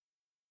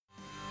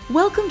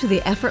Welcome to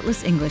the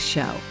Effortless English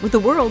Show with the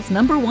world's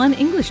 #1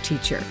 English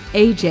teacher,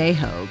 AJ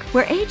Hogue,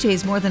 where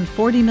AJ's more than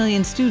 40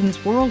 million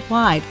students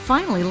worldwide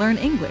finally learn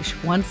English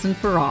once and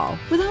for all,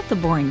 without the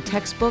boring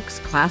textbooks,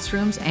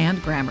 classrooms,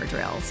 and grammar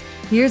drills.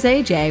 Here's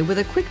AJ with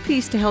a quick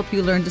piece to help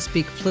you learn to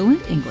speak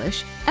fluent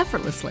English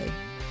effortlessly.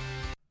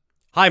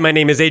 Hi, my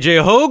name is AJ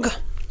Hogue,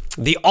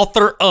 the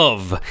author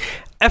of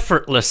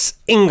Effortless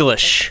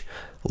English.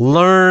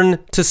 Learn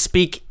to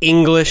speak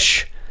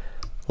English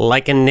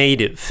like a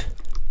native.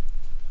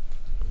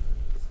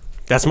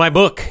 That's my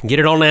book. Get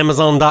it on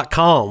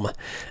Amazon.com.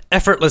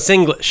 Effortless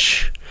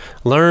English.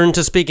 Learn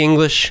to speak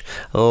English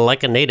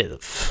like a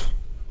native.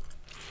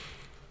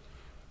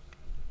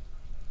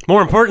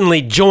 More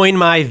importantly, join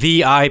my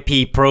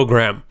VIP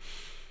program.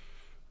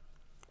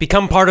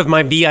 Become part of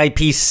my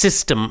VIP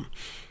system.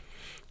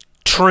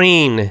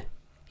 Train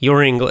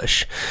your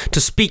English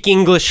to speak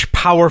English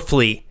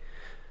powerfully,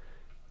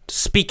 to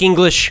speak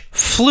English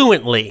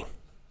fluently,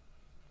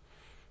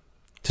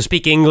 to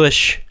speak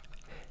English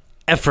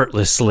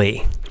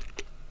effortlessly.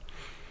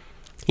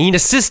 You need a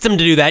system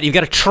to do that. You've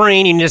got to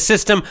train. You need a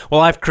system.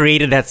 Well, I've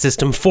created that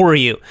system for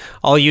you.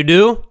 All you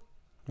do,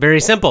 very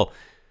simple.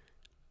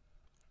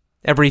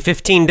 Every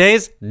 15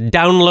 days,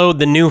 download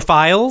the new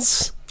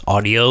files,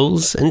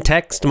 audios and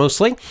text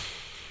mostly,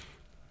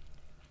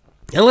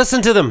 and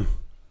listen to them.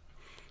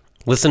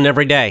 Listen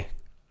every day.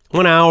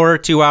 1 hour,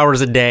 2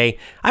 hours a day.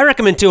 I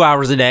recommend 2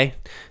 hours a day.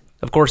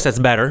 Of course, that's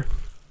better.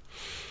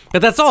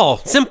 But that's all.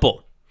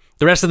 Simple.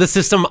 The rest of the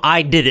system,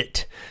 I did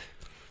it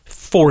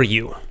for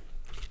you.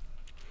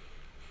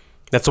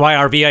 That's why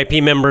our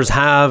VIP members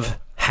have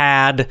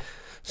had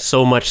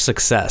so much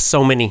success.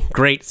 So many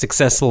great,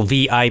 successful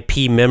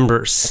VIP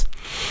members.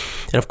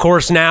 And of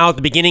course, now at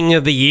the beginning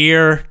of the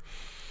year,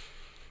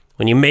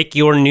 when you make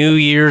your New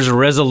Year's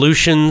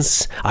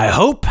resolutions,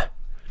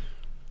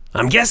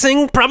 I'm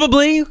guessing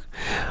probably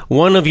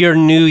one of your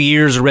New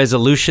Year's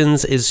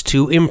resolutions is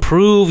to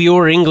improve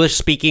your English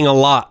speaking a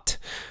lot.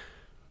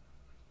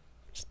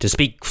 To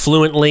speak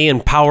fluently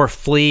and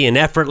powerfully and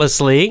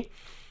effortlessly.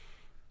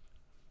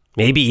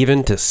 Maybe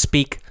even to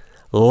speak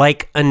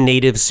like a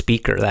native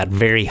speaker, that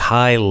very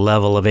high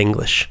level of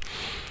English.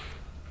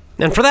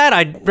 And for that,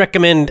 I'd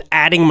recommend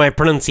adding my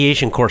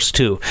pronunciation course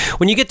too.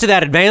 When you get to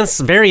that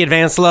very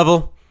advanced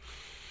level,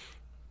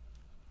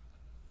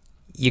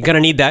 you're going to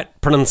need that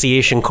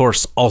pronunciation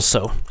course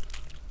also.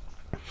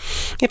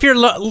 If you're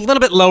a little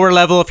bit lower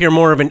level, if you're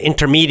more of an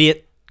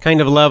intermediate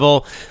kind of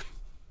level,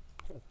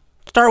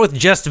 start with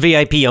just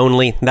VIP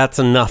only. That's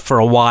enough for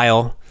a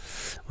while.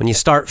 When you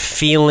start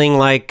feeling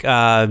like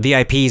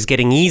VIP is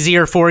getting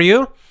easier for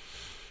you,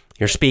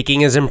 your speaking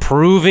is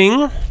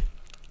improving,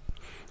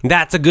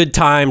 that's a good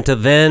time to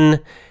then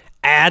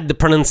add the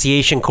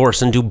pronunciation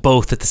course and do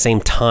both at the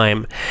same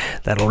time.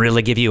 That'll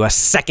really give you a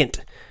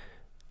second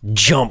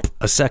jump,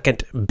 a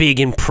second big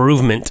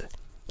improvement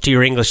to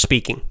your English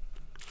speaking.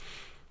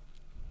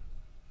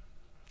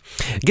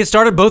 Get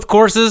started. Both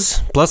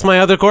courses, plus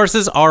my other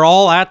courses, are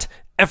all at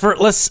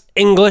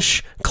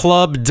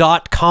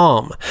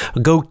effortlessenglishclub.com.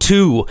 Go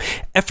to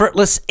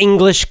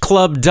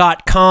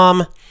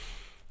effortlessenglishclub.com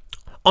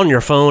on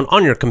your phone,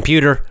 on your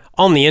computer,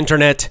 on the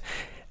internet.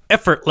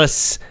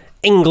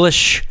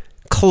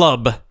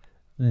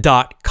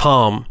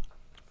 effortlessenglishclub.com.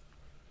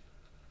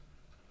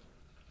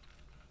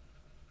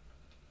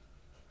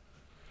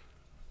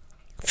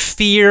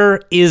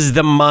 Fear is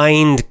the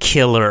mind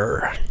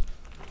killer.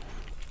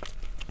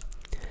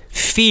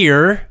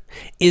 Fear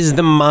is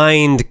the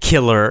mind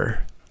killer.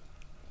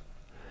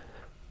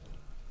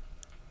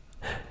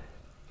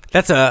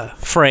 That's a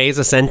phrase,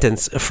 a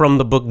sentence from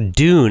the book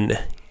Dune.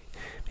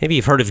 Maybe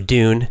you've heard of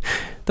Dune.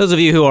 Those of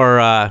you who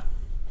are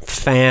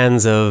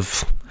fans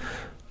of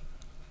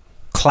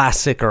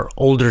classic or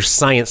older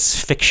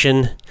science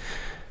fiction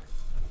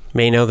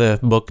may know the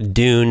book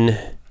Dune.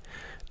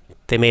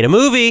 They made a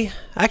movie.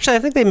 Actually, I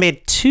think they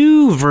made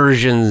two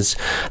versions.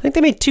 I think they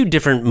made two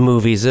different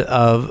movies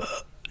of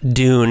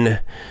Dune.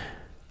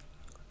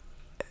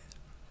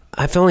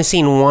 I've only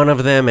seen one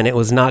of them, and it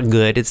was not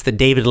good. It's the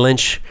David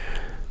Lynch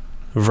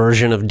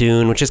version of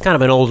Dune, which is kind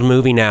of an old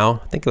movie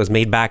now. I think it was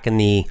made back in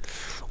the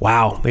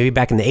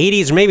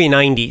 80s or maybe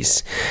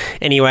 90s.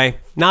 Anyway,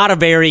 not a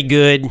very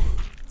good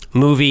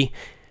movie.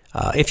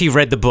 If you've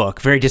read the book,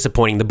 very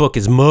disappointing. The book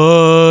is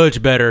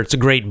much better. It's a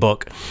great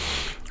book.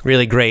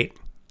 Really great.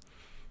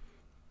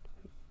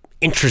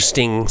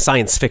 Interesting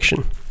science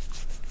fiction.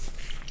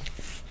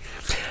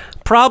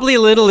 Probably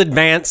a little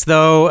advanced,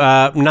 though,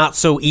 not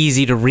so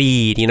easy to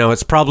read. You know,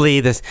 it's probably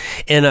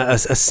in a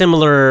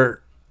similar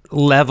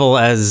level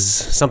as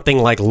something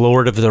like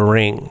Lord of the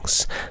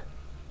Rings,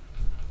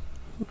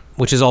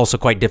 which is also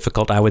quite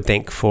difficult, I would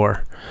think,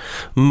 for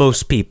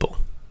most people.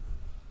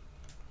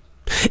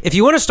 If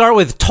you want to start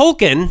with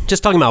Tolkien,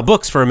 just talking about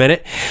books for a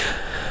minute,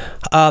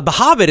 The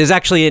Hobbit is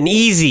actually an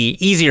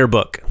easier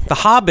book. The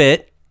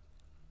Hobbit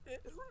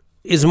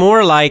is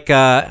more like,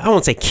 I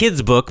won't say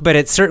kid's book, but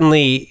it's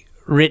certainly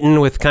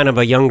written with kind of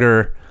a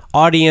younger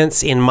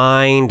audience in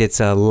mind. It's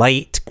a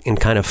light and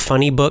kind of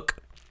funny book.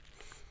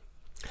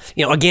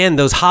 Again,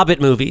 those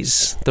Hobbit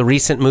movies, the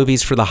recent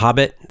movies for The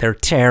Hobbit, they're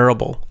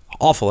terrible,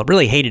 awful. I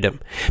really hated them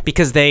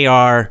because they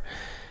are,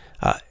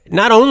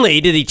 not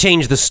only did he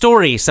change the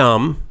story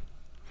some,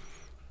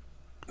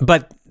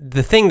 but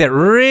the thing that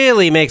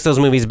really makes those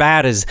movies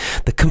bad is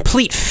the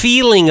complete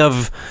feeling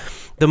of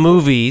the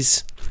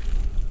movies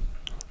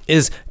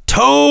is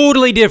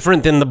totally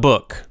different than the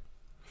book.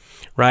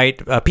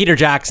 Right? Peter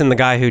Jackson, the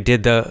guy who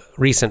did the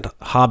recent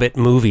Hobbit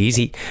movies,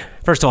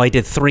 first of all, he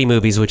did 3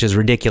 movies, which is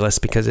ridiculous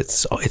because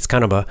it's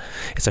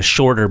a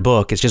shorter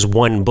book. It's just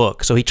one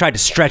book. So he tried to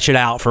stretch it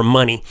out for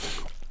money.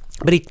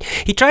 But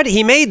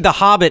he made the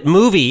Hobbit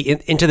movie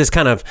into this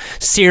kind of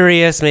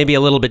serious, maybe a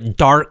little bit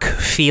dark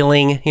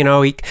feeling.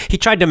 He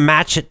tried to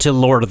match it to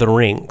Lord of the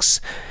Rings.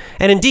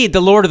 And indeed, the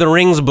Lord of the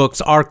Rings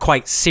books are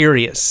quite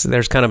serious.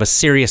 There's kind of a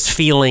serious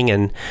feeling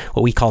and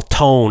what we call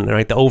tone,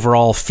 right? The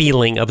overall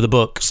feeling of the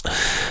books.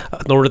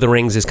 Lord of the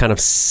Rings is kind of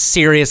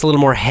serious, a little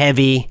more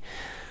heavy,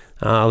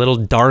 a little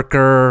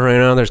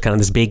darker. There's kind of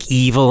this big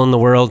evil in the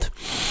world.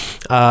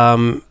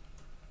 I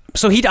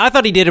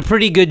thought he did a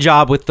pretty good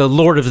job with the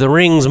Lord of the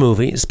Rings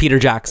movies, Peter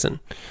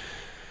Jackson.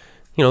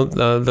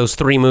 Those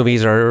 3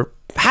 movies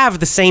have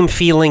the same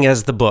feeling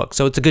as the book,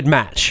 so it's a good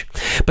match.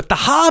 But The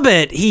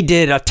Hobbit, he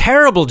did a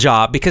terrible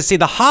job because, see,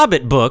 the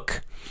Hobbit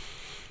book,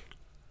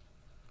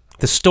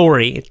 the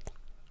story,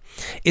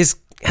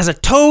 has a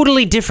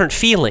totally different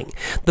feeling.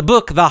 The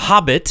book, The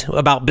Hobbit,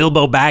 about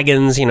Bilbo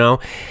Baggins,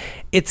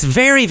 it's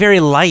very, very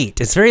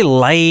light. It's very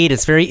light.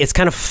 It's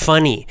kind of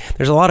funny.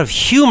 There's a lot of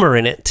humor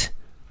in it.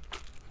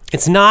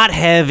 It's not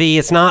heavy.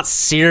 It's not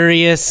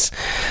serious.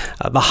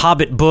 The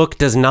Hobbit book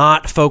does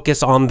not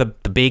focus on the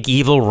big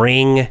evil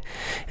ring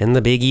and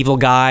the big evil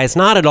guys.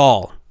 Not at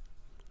all.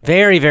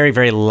 Very, very,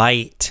 very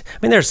light. I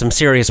mean, there's some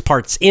serious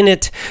parts in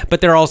it,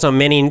 but there are also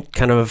many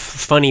kind of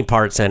funny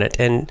parts in it.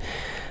 And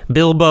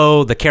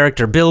Bilbo, the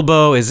character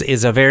Bilbo,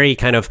 is a very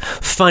kind of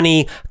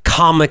funny,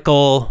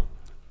 comical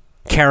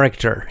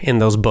character in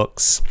those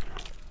books.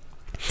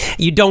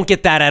 You don't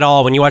get that at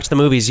all. When you watch the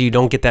movies, you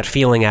don't get that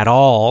feeling at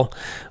all,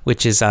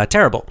 which is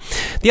terrible.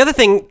 The other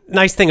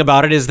nice thing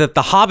about it is that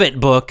the Hobbit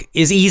book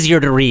is easier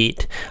to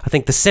read. I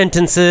think the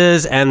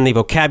sentences and the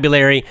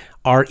vocabulary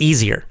are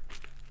easier.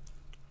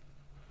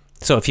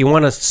 So if you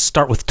want to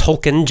start with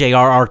Tolkien,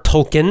 J.R.R.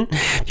 Tolkien,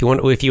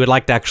 if you would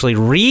like to actually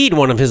read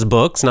one of his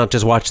books, not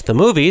just watch the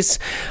movies,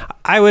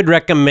 I would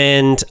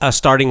recommend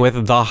starting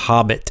with The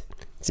Hobbit.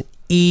 It's an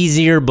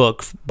easier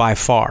book by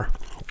far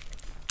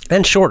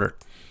and shorter.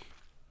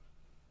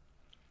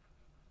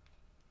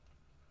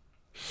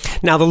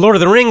 Now, the Lord of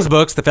the Rings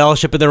books, The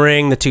Fellowship of the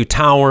Ring, The Two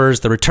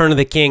Towers, The Return of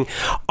the King,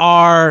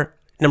 are,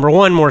 number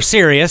 1, more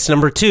serious,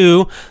 number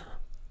 2,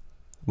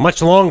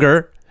 much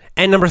longer,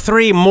 and number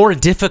 3, more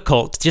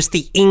difficult. Just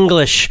the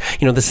English,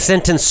 the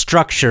sentence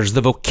structures,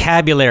 the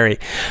vocabulary,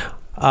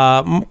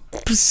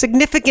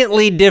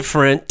 significantly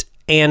different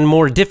and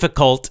more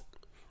difficult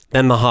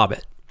than The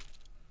Hobbit.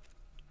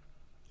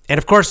 And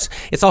of course,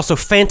 it's also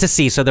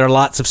fantasy, so there are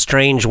lots of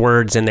strange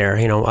words in there,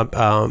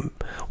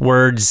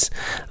 words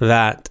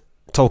that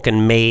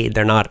Tolkien made.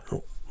 They're not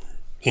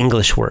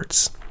English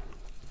words.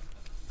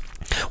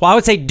 Well, I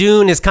would say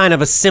Dune is kind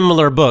of a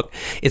similar book.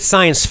 It's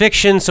science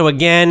fiction, so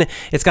again,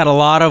 it's got a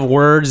lot of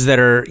words that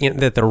are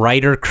that the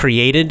writer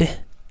created.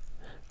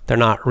 They're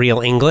not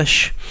real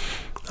English.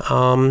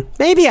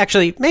 Maybe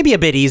a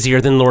bit easier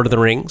than Lord of the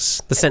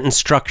Rings. The sentence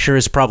structure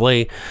is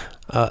probably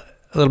a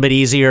little bit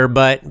easier,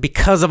 but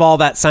because of all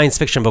that science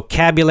fiction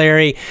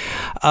vocabulary,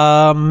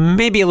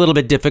 maybe a little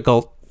bit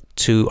difficult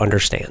to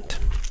understand.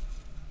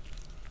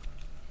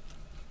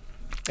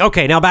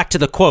 Okay, now back to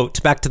the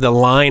quote, back to the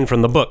line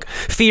from the book.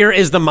 Fear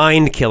is the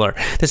mind killer.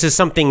 This is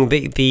something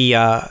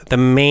the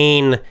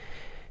main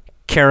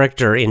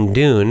character in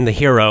Dune, the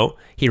hero,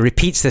 he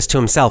repeats this to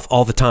himself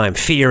all the time.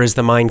 Fear is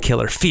the mind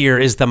killer. Fear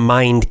is the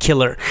mind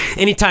killer.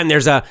 Anytime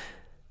there's a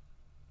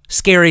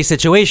scary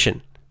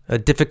situation, a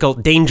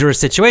difficult, dangerous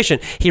situation,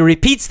 he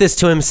repeats this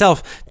to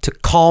himself to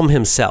calm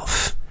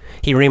himself.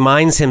 He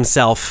reminds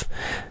himself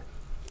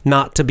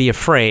not to be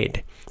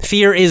afraid.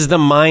 Fear is the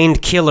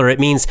mind killer. It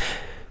means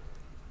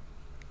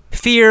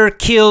fear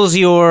kills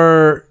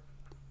your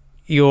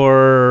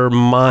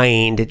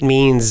mind. It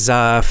means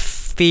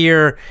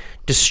fear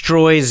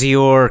destroys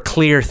your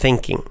clear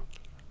thinking.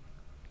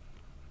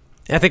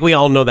 I think we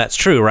all know that's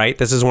true, right?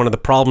 This is one of the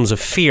problems of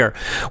fear.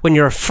 When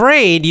you're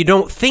afraid, you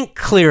don't think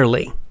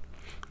clearly.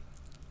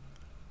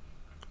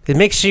 It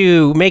makes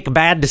you make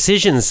bad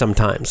decisions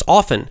sometimes.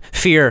 Often,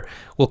 fear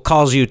will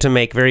cause you to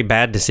make very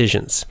bad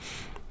decisions.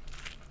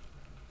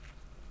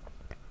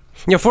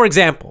 For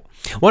example,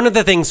 one of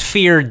the things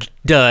fear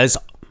does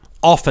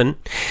often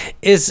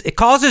is it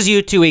causes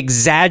you to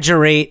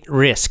exaggerate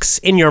risks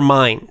in your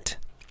mind.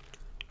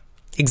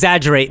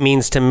 Exaggerate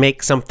means to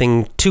make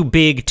something too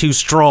big, too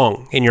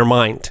strong in your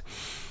mind.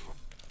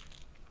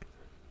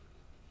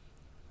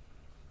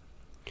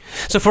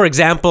 So, for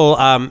example,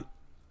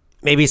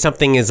 maybe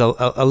something is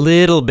a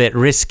little bit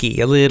risky,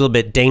 a little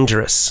bit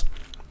dangerous.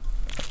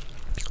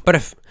 But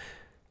if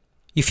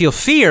you feel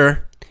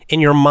fear in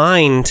your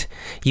mind,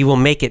 you will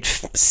make it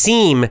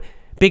seem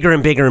bigger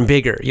and bigger and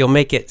bigger. You'll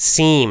make it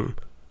seem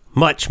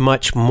much,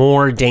 much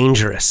more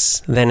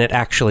dangerous than it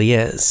actually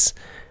is,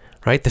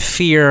 right? The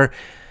fear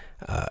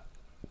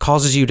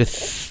causes you to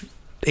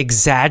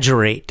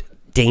exaggerate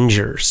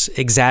dangers,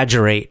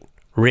 exaggerate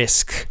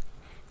risk.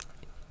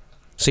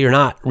 So you're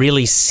not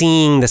really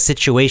seeing the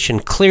situation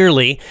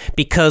clearly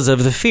because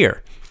of the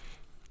fear.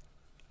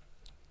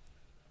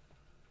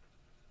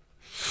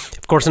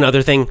 Of course,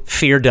 another thing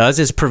fear does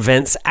is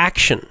prevents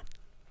action.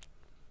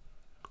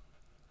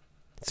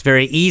 It's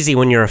very easy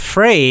when you're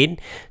afraid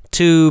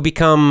to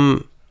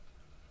become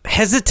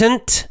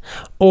hesitant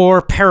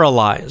or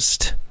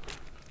paralyzed.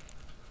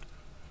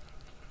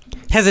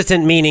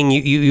 Hesitant meaning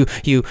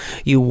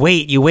you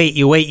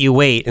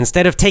wait.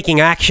 Instead of taking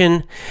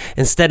action,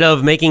 instead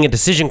of making a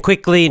decision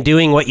quickly and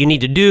doing what you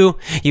need to do,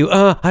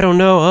 I don't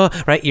know,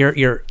 right?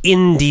 You're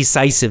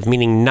indecisive,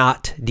 meaning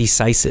not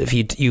decisive.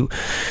 You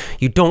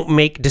don't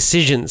make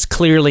decisions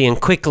clearly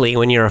and quickly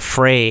when you're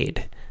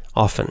afraid,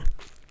 often.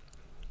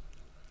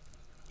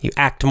 You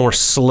act more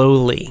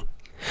slowly.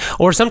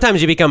 Or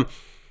sometimes you become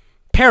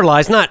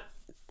paralyzed, not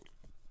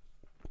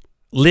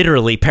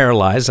literally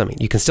paralyzed. I mean,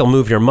 you can still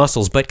move your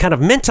muscles, but kind of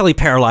mentally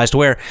paralyzed,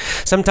 where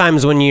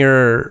sometimes when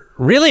you're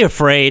really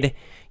afraid,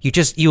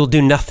 you'll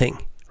do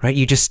nothing, right?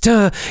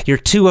 You're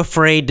too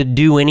afraid to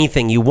do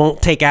anything. You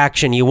won't take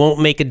action. You won't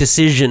make a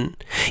decision.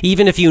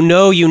 Even if you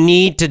know you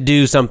need to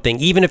do something,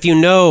 even if you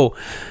know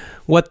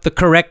what the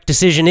correct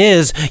decision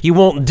is, you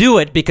won't do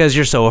it because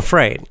you're so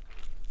afraid.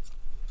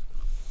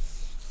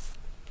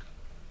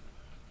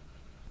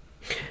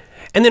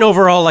 And then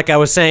overall, like I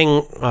was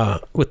saying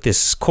with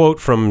this quote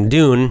from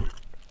Dune,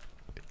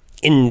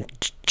 in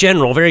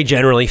general, very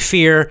generally,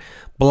 fear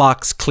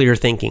blocks clear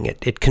thinking.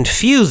 It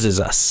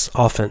confuses us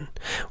often.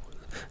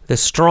 The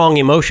strong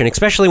emotion,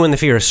 especially when the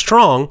fear is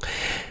strong,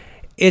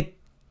 it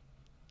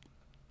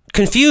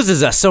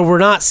confuses us. So we're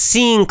not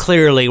seeing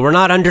clearly. We're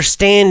not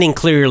understanding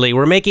clearly.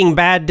 We're making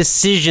bad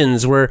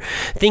decisions. We're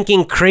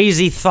thinking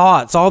crazy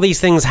thoughts. All these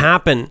things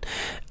happen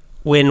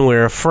when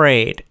we're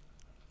afraid.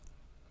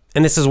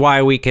 And this is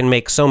why we can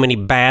make so many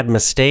bad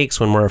mistakes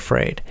when we're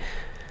afraid.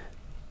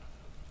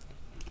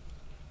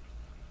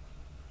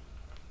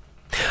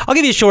 I'll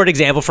give you a short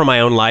example from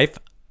my own life.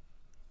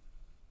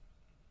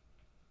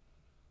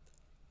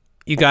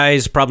 You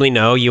guys probably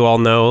know, you all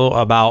know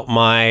about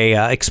my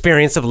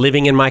experience of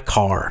living in my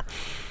car.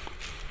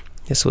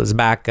 This was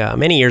back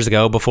many years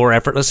ago, before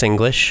Effortless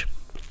English.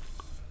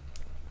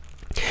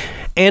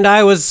 And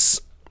I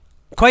was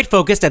quite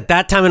focused at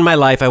that time in my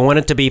life. I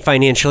wanted to be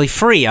financially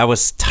free. I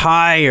was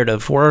tired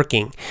of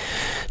working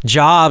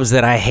jobs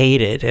that I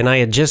hated, and I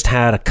had just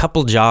had a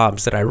couple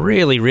jobs that I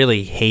really,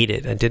 really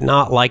hated. I did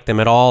not like them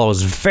at all. I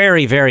was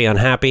very, very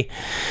unhappy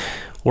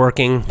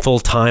working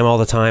full-time all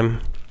the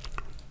time.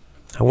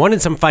 I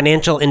wanted some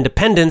financial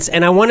independence,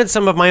 and I wanted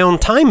some of my own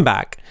time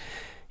back.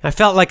 I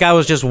felt like I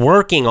was just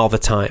working all the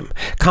time,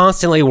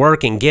 constantly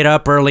working, get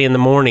up early in the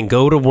morning,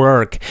 go to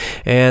work,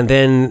 and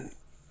then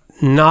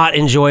not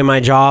enjoy my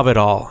job at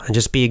all and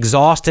just be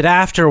exhausted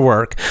after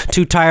work,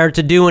 too tired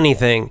to do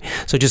anything.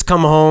 So just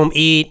come home,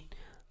 eat,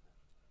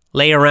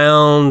 lay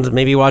around,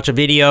 maybe watch a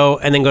video,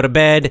 and then go to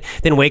bed,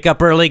 then wake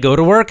up early, go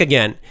to work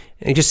again.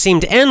 And it just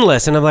seemed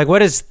endless. And I'm like, what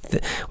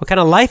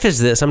kind of life is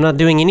this? I'm not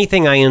doing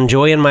anything I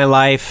enjoy in my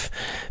life.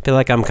 I feel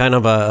like I'm kind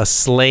of a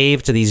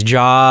slave to these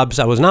jobs.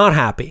 I was not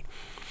happy.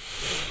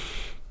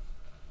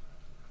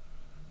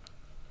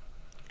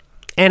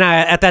 And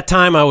at that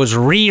time, I was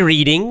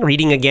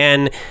reading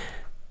again,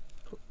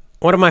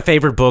 one of my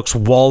favorite books,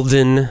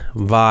 Walden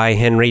by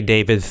Henry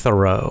David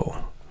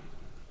Thoreau.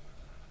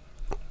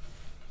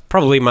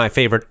 Probably my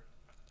favorite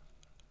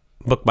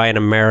book by an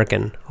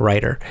American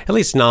writer, at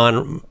least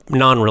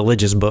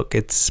non-religious book.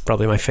 It's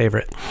probably my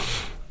favorite.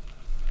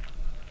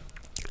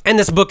 And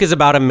this book is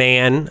about a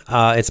man.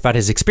 It's about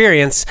his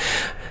experience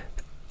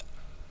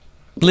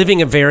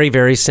living a very,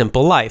 very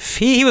simple life.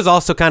 He was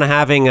also kind of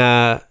having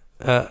a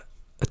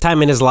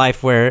time in his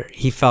life where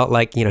he felt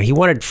like, he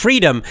wanted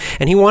freedom,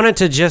 and he wanted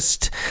to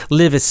just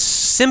live as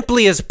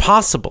simply as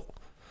possible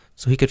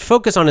so he could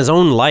focus on his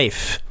own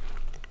life.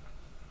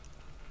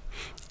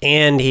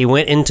 And he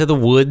went into the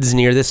woods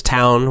near this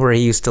town where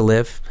he used to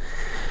live,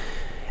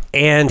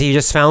 and he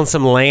just found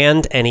some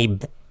land, and he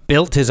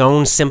built his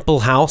own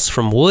simple house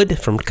from wood,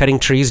 from cutting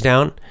trees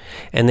down.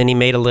 And then he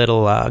made a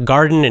little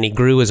garden, and he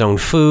grew his own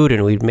food,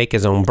 and he'd make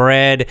his own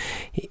bread.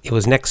 It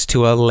was next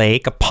to a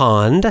lake, a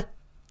pond,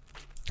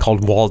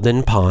 called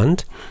Walden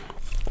Pond.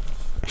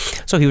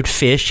 So he would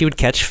fish, he would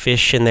catch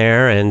fish in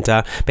there, and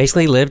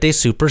basically lived a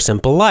super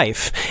simple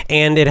life.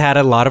 And it had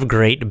a lot of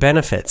great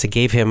benefits. It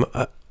gave him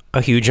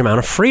a huge amount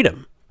of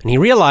freedom. And he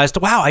realized,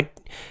 wow, I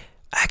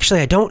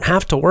don't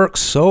have to work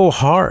so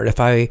hard.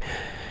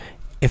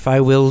 If I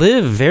will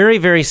live very,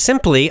 very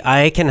simply,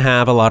 I can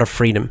have a lot of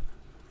freedom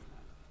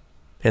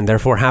and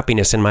therefore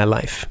happiness in my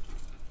life.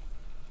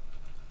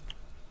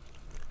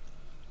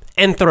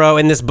 And Thoreau,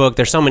 in this book,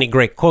 there's so many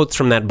great quotes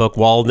from that book,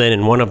 Walden,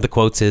 and one of the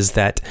quotes is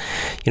that,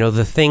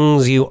 the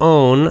things you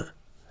own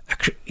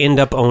end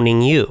up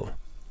owning you,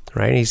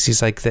 right?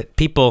 He's like that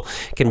people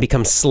can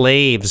become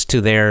slaves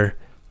to their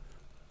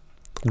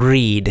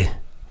greed.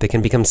 They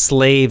can become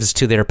slaves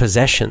to their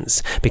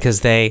possessions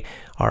because they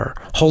are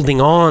holding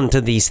on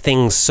to these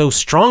things so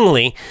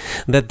strongly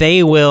that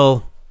they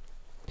will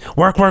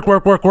work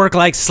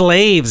like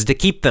slaves to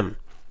keep them.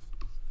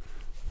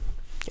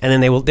 And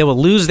then they will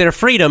lose their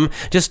freedom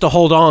just to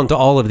hold on to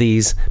all of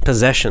these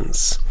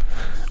possessions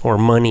or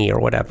money or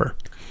whatever.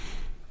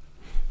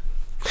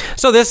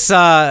 So this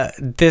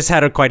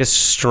had quite a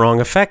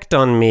strong effect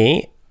on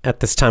me at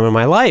this time of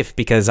my life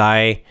because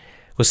I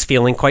was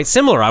feeling quite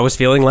similar. I was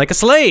feeling like a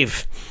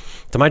slave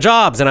to my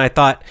jobs, and I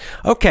thought,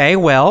 okay,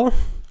 well,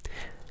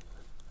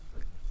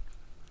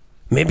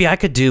 maybe I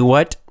could do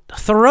what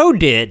Thoreau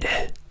did.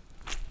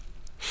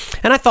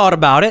 And I thought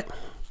about it.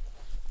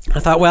 I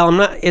thought,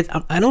 well,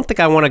 I don't think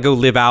I want to go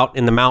live out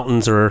in the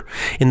mountains or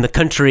in the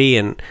country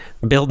and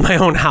build my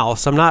own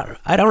house.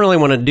 I don't really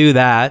want to do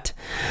that.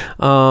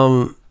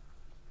 So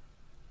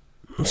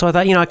I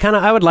thought,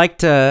 I would like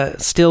to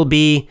still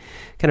be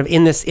kind of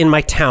in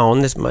my town,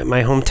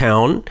 my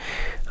hometown.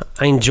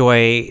 I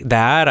enjoy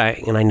that.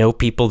 I know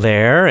people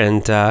there,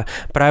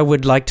 but I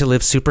would like to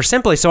live super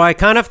simply. So I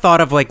kind of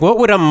thought of like, what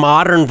would a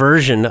modern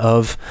version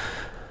of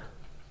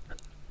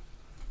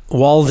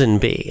Walden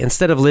be?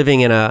 Instead of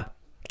living in a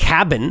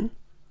cabin,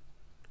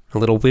 a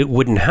little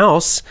wooden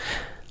house,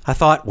 I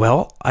thought,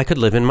 well, I could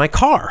live in my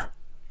car.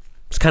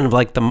 It's kind of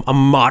like a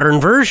modern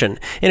version,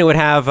 and it would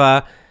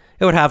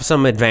have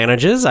some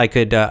advantages.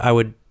 I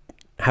would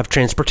have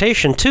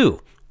transportation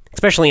too,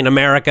 especially in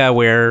America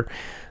where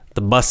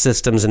the bus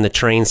systems and the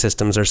train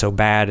systems are so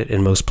bad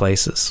in most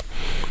places.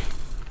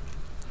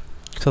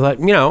 So that,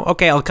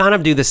 okay, I'll kind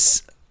of do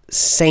this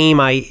same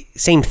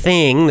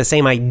thing, the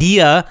same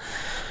idea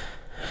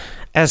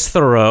as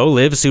Thoreau,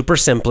 live super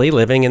simply,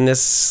 living in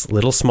this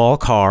little small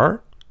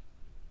car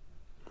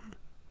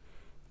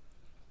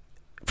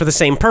for the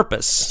same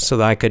purpose, so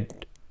that I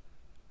could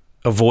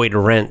avoid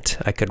rent.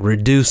 I could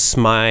reduce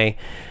my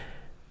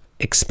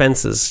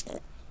expenses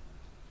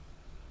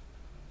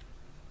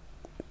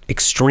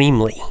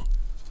extremely.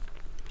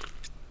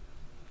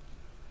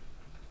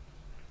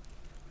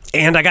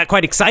 And I got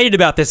quite excited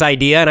about this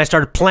idea, and I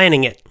started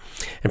planning it.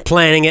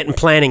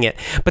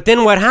 But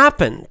then what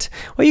happened?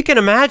 Well, you can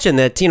imagine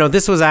that,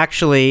 this was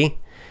actually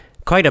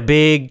quite a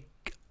big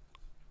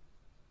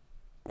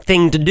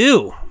thing to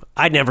do.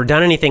 I'd never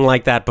done anything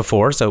like that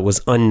before, so it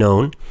was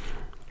unknown.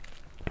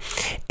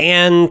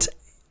 And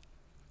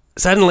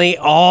suddenly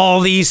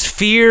all these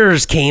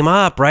fears came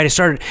up, right? I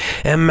started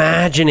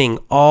imagining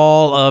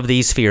all of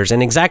these fears.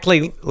 And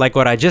exactly like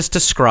what I just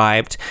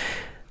described,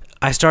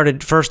 I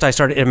started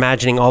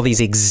imagining all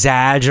these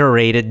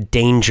exaggerated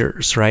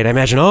dangers, right? I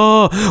imagine,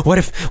 what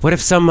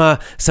if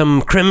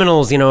some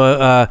criminals,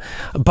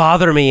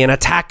 bother me and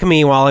attack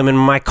me while I'm in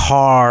my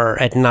car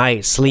at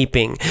night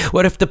sleeping?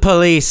 What if the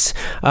police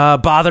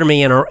bother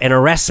me and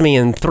arrest me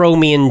and throw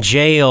me in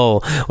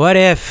jail? What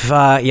if,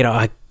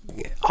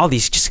 all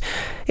these just,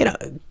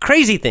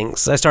 crazy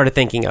things I started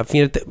thinking of,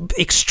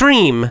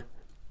 extreme,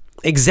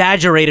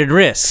 exaggerated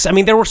risks. I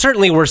mean, there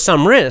certainly were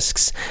some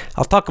risks.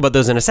 I'll talk about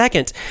those in a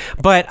second,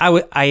 but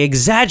I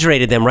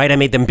exaggerated them, right? I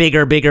made them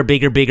bigger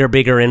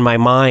in my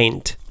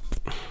mind.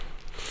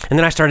 And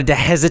then I started to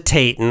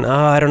hesitate and,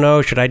 I don't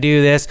know, should I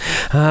do this?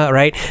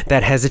 Right?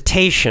 That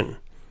hesitation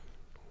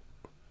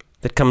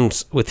that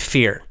comes with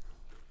fear.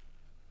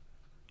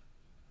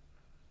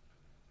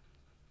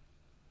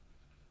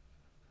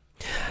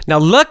 Now,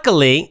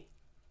 luckily,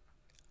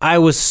 I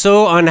was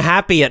so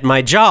unhappy at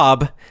my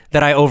job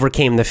that I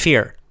overcame the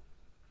fear.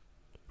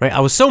 Right? I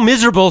was so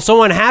miserable,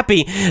 so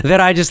unhappy that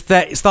I just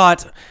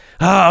thought,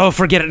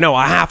 forget it. No,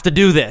 I have to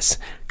do this.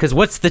 Because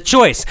what's the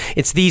choice?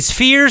 It's these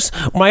fears.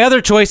 My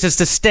other choice is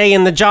to stay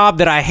in the job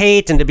that I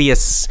hate and to be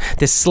this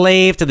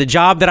slave to the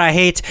job that I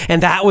hate.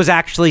 And that was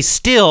actually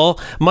still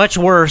much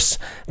worse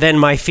than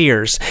my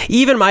fears,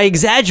 even my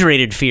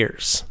exaggerated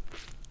fears.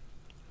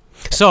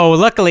 So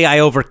luckily, I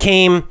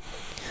overcame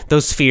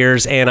those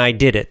fears and I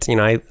did it.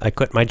 I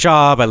quit my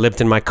job. I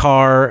lived in my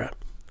car.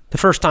 The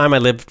first time I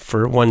lived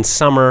for one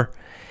summer,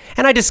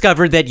 and I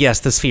discovered that, yes,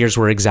 those fears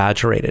were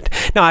exaggerated.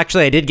 Now,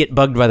 actually, I did get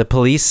bugged by the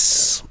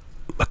police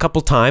a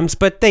couple times,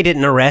 but they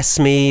didn't arrest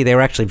me. They were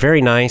actually very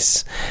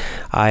nice.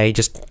 I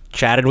just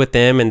chatted with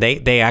them, and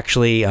they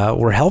actually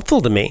were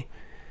helpful to me.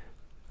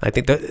 I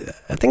think it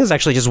was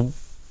actually just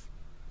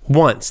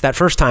once. That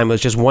first time was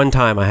just one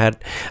time. I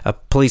had a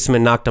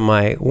policeman knocked on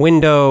my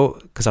window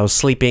because I was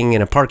sleeping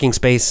in a parking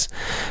space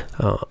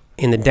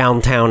in the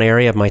downtown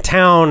area of my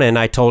town, and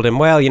I told him,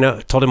 what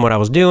I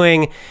was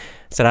doing.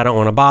 Said, I don't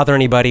want to bother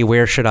anybody.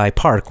 Where should I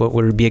park? What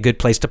would be a good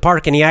place to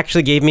park? And he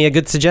actually gave me a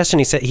good suggestion.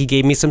 He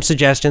gave me some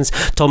suggestions,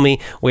 told me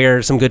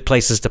where some good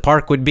places to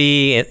park would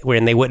be,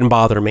 and they wouldn't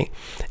bother me.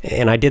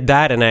 And I did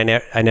that, and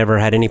I never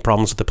had any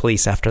problems with the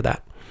police after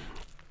that.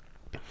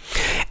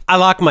 I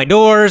locked my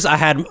doors.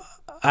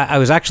 I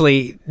was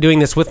actually doing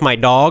this with my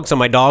dog, so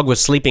my dog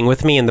was sleeping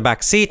with me in the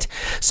back seat.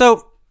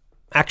 So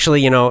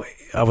actually,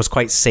 I was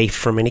quite safe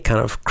from any kind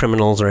of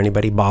criminals or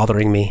anybody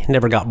bothering me.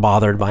 Never got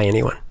bothered by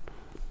anyone.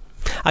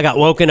 I got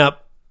woken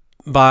up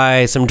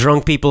by some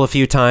drunk people a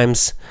few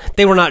times.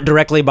 They were not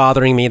directly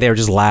bothering me. They were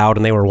just loud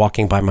and they were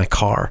walking by my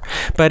car.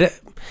 But,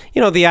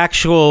 the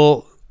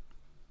actual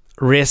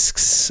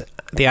risks,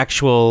 the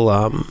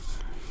actual,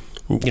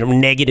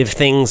 negative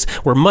things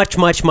were much,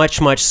 much,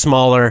 much, much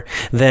smaller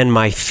than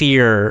my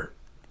fear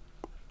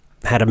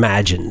had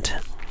imagined.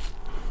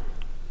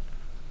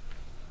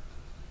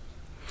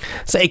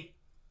 So it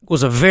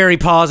was a very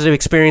positive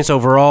experience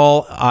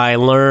overall. I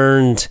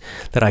learned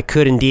that I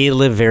could indeed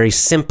live very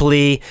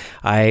simply.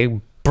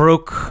 I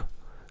broke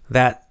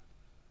that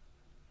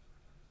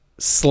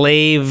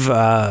slave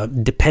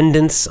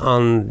dependence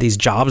on these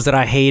jobs that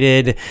I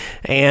hated.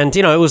 And,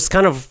 it was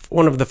kind of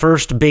one of the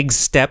first big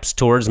steps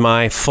towards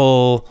my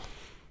full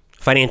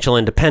financial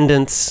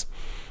independence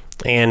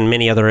and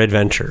many other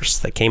adventures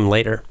that came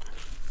later.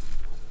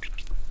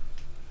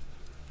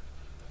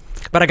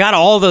 But I got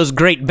all those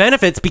great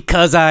benefits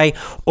because I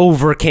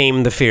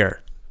overcame the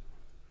fear.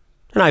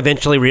 And I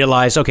eventually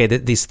realized, okay,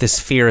 this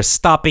fear is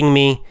stopping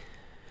me.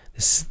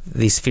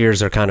 These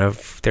fears are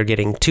they're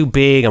getting too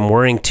big. I'm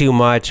worrying too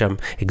much. I'm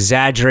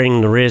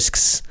exaggerating the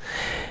risks.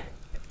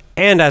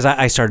 And as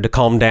I started to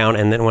calm down,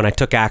 and then when I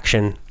took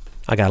action,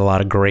 I got a lot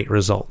of great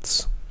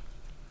results.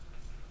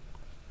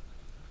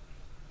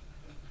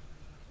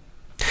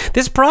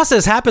 This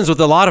process happens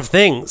with a lot of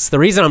things. The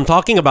reason I'm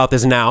talking about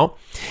this now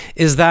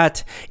is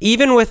that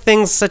even with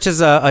things such as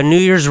a New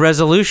Year's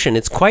resolution,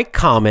 it's quite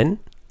common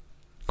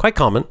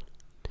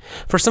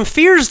for some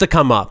fears to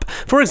come up.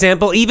 For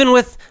example, even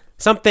with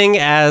something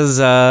as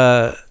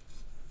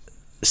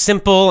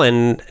simple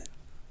and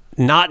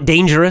not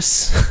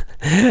dangerous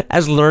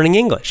as learning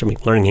English. I mean,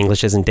 learning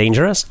English isn't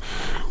dangerous.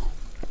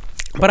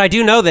 But I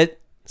do know that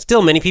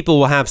still, many people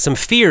will have some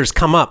fears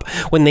come up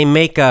when they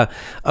make a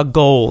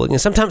goal. And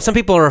sometimes some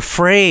people are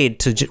afraid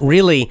to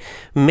really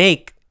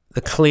make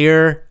the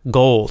clear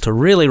goal, to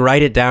really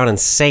write it down and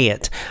say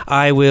it.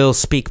 I will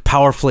speak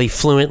powerfully,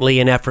 fluently,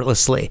 and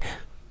effortlessly.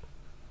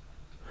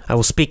 I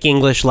will speak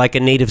English like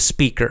a native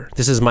speaker.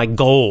 This is my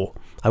goal.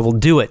 I will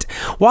do it.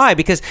 Why?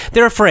 Because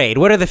they're afraid.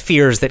 What are the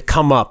fears that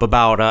come up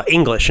about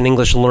English and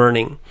English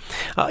learning?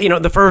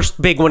 The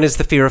first big one is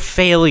the fear of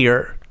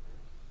failure.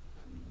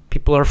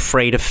 People are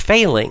afraid of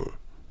failing,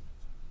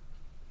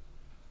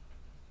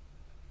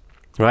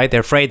 right?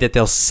 They're afraid that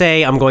they'll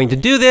say, I'm going to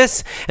do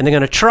this, and they're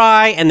going to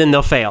try, and then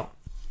they'll fail.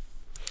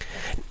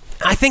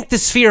 I think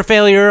this fear of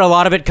failure, a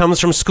lot of it comes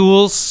from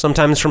schools,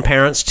 sometimes from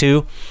parents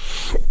too,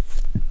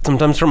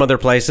 sometimes from other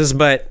places,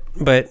 but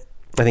I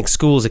think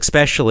schools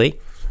especially,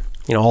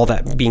 all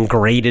that being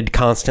graded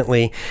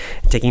constantly,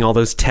 taking all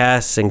those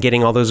tests and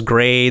getting all those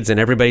grades,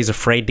 and everybody's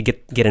afraid to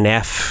get an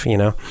F,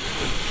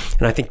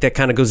 And I think that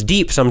kind of goes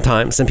deep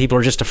sometimes. Some people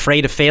are just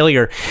afraid of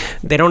failure.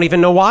 They don't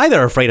even know why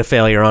they're afraid of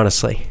failure,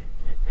 honestly.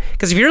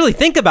 Because if you really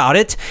think about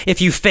it,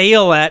 if you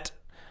fail at,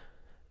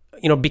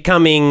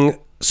 becoming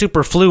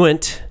super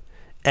fluent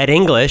at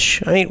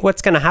English,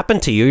 what's going to happen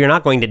to you? You're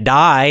not going to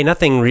die.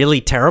 Nothing really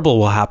terrible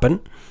will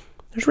happen.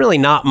 There's really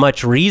not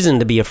much reason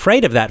to be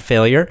afraid of that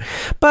failure.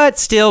 But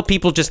still,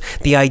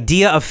 the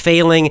idea of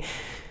failing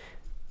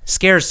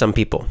scares some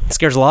people. It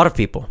scares a lot of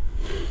people.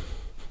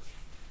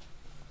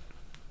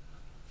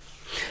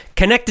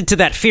 Connected to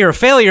that fear of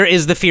failure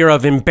is the fear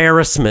of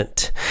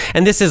embarrassment.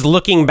 And this is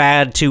looking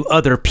bad to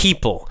other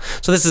people.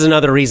 So this is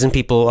another reason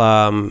people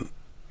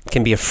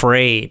can be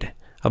afraid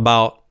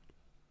about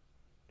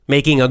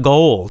making a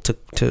goal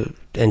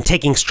and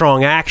taking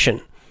strong action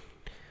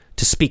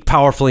to speak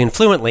powerfully and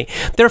fluently.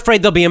 They're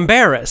afraid they'll be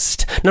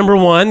embarrassed. Number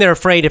one, they're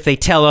afraid if they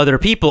tell other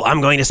people,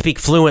 I'm going to speak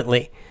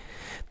fluently.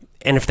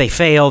 And if they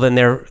fail, then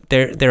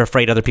they're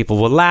afraid other people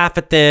will laugh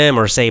at them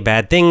or say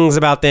bad things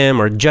about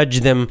them or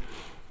judge them.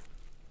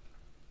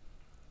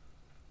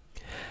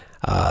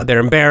 They're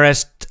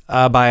embarrassed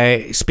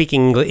by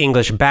speaking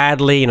English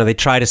badly. They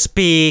try to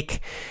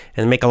speak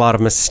and make a lot of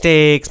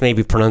mistakes.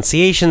 Maybe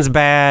pronunciation's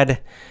bad.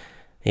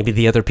 Maybe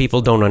the other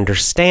people don't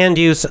understand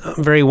you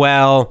very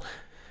well.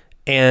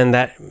 And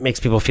that makes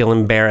people feel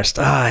embarrassed.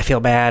 I feel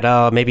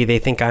bad. Maybe they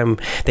think I'm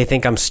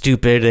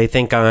stupid. They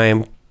think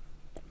I'm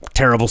a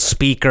terrible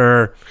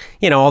speaker.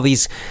 All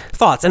these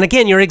thoughts. And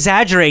again, you're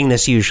exaggerating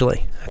this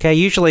usually. Okay,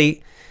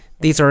 usually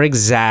these are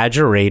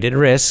exaggerated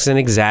risks and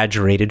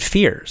exaggerated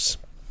fears.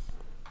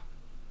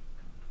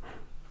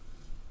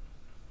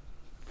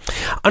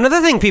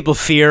 Another thing people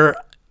fear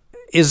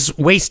is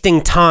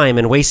wasting time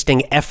and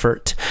wasting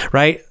effort,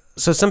 right?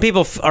 So some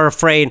people are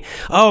afraid,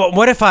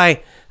 what if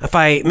I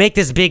make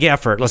this big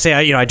effort? Let's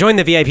say I join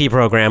the VIP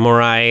program,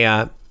 or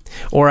I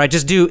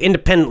just do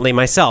independently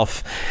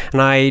myself,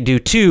 and I do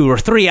 2 or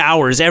 3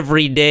 hours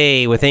every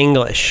day with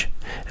English,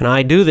 and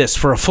I do this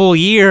for a full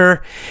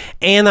year,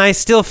 and I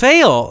still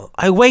fail.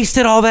 I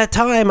wasted all that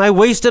time. I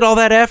wasted all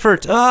that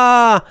effort.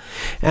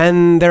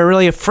 And they're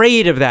really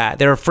afraid of that.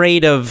 They're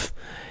afraid of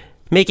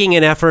making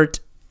an effort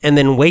and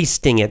then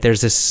wasting it.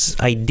 There's this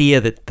idea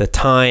that the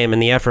time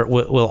and the effort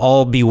will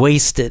all be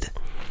wasted.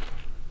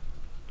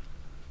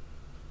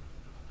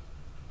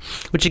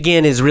 which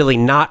again is really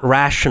not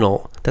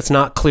rational. That's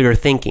not clear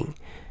thinking.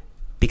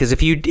 Because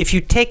if you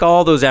take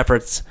all those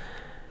efforts,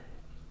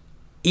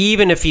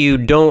 even if you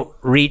don't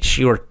reach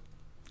your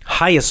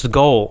highest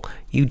goal,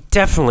 you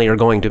definitely are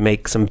going to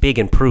make some big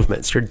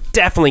improvements. You're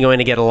definitely going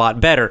to get a lot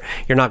better.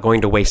 You're not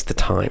going to waste the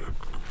time.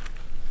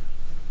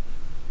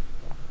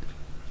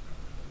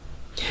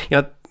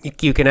 You know,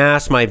 you can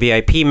ask my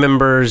VIP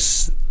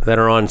members that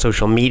are on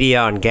social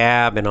media, on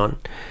Gab and on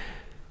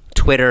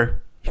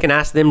Twitter. You can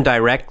ask them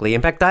directly.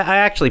 In fact, I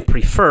actually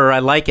I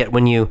like it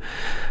when you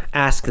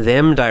ask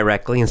them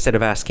directly instead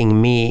of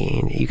asking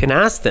me. You can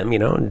ask them,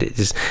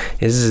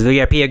 is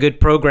VIP a good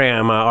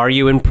program? Are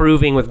you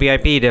improving with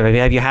VIP?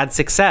 Have you had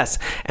success?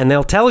 And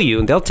they'll tell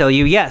you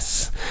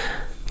yes.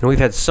 We've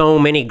had so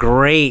many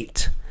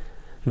great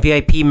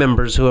VIP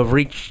members who have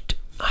reached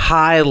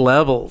high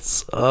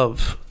levels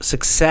of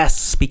success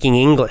speaking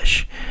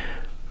English.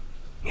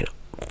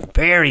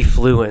 Very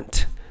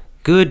fluent,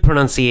 good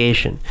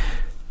pronunciation.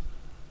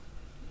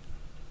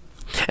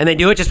 And they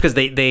do it just because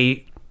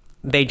they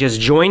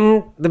just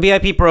join the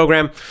VIP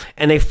program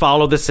and they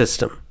follow the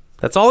system.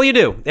 That's all you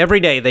do. Every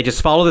day, they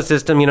just follow the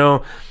system,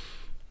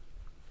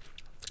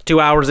 2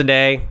 hours a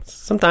day,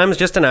 sometimes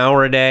just an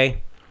hour a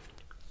day,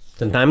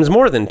 sometimes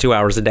more than 2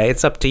 hours a day.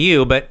 It's up to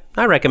you, but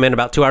I recommend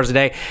about 2 hours a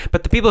day.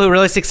 But the people who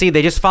really succeed,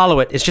 they just follow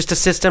it. It's just a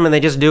system and they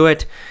just do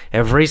it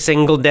every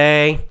single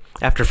day.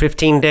 After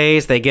 15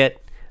 days, they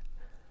get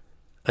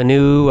a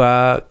new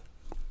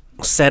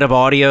set of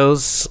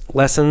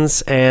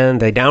lessons, and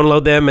they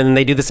download them, and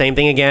they do the same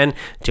thing again,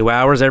 2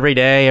 hours every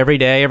day.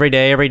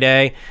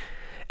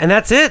 And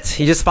that's it.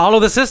 You just follow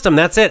the system.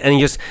 That's it. And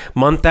you just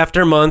month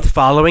after month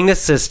following the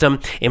system,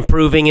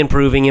 improving.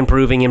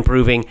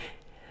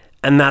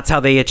 And that's how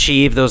they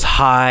achieve those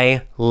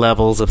high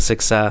levels of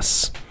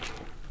success.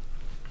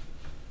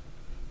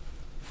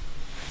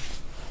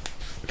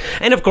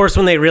 And of course,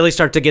 when they really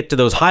start to get to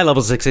those high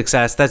levels of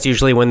success, that's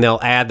usually when they'll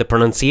add the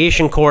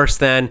pronunciation course,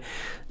 then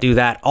do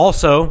that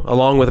also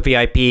along with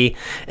VIP,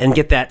 and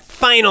get that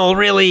final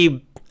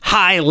really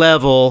high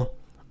level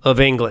of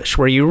English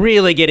where you're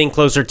really getting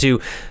closer to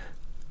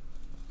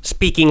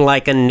speaking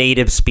like a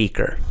native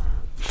speaker.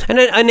 And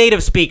a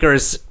native speaker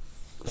is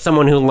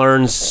someone who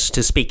learns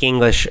to speak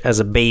English as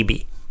a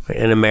baby, right?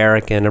 An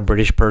American, a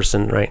British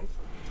person, right?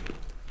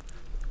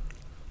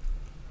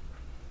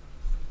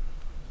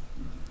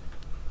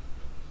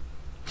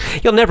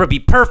 You'll never be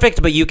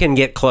perfect, but you can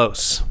get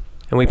close.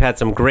 And we've had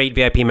some great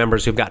VIP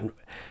members who've done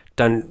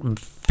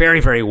very,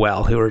 very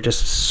well, who are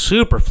just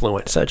super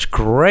fluent, such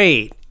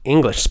great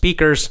English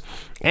speakers.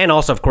 And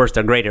also, of course,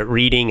 they're great at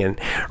reading and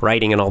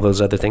writing and all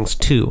those other things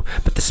too.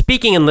 But the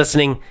speaking and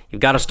listening,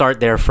 you've got to start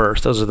there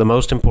first. Those are the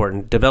most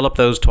important. Develop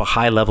those to a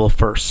high level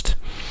first.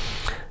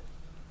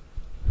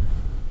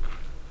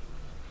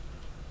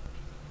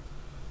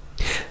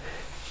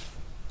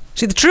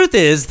 See, the truth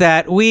is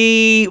that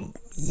we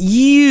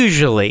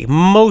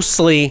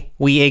mostly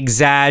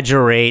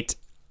exaggerate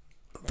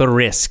the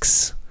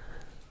risks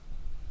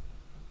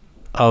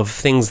of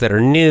things that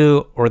are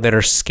new or that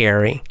are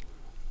scary.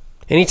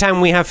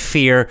 Anytime we have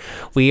fear,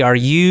 we are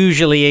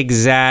usually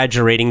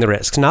exaggerating the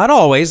risks. Not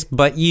always,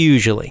 but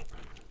usually.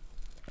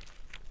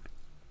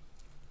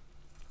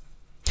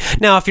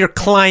 Now, if you're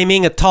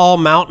climbing a tall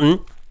mountain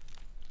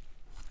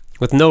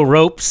with no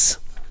ropes,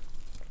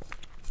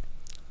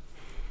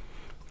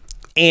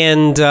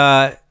 and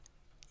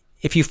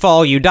if you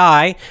fall, you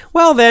die,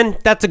 well then,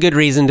 that's a good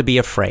reason to be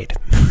afraid.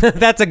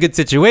 That's a good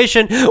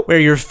situation where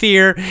your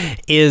fear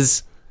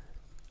is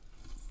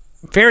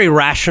very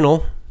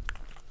rational.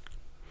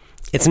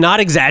 It's not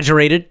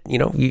exaggerated.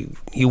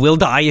 You will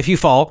die if you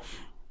fall.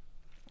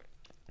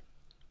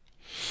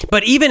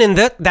 But even in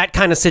that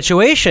kind of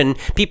situation,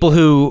 people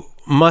who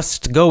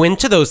must go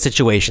into those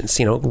situations,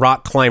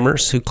 rock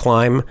climbers who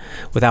climb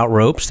without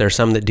ropes, there are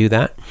some that do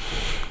that.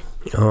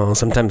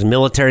 Sometimes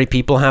military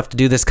people have to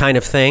do this kind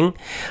of thing.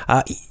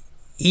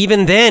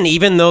 Even then,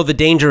 even though the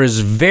danger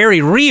is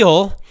very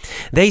real,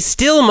 they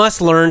still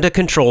must learn to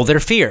control their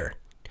fear.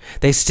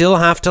 They still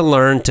have to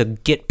learn to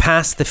get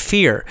past the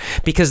fear,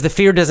 because the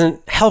fear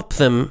doesn't help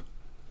them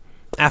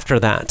after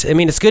that. I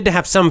mean, it's good to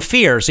have some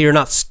fear so you're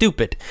not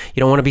stupid.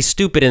 You don't want to be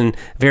stupid in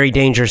very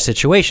dangerous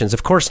situations.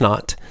 Of course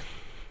not.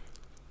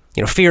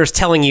 Fear is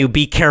telling you,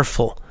 be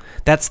careful.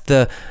 That's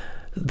the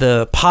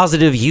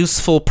positive,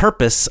 useful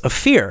purpose of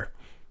fear.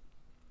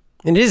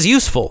 And it is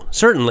useful,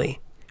 certainly.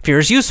 Fear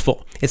is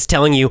useful. It's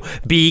telling you,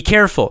 be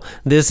careful.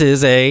 This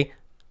is a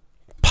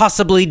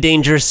possibly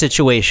dangerous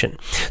situation.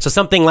 So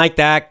something like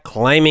that,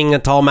 climbing a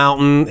tall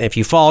mountain, if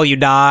you fall, you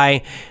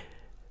die.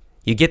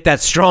 You get that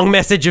strong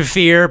message of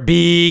fear,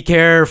 be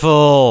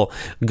careful.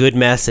 Good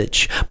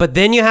message. But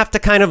then you have to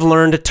kind of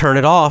learn to turn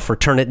it off or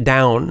turn it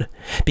down.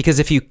 Because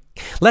if you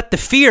let the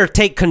fear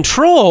take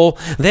control,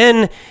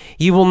 then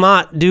you will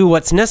not do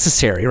what's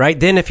necessary, right?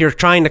 Then if you're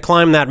trying to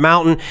climb that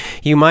mountain,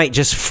 you might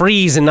just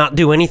freeze and not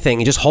do anything.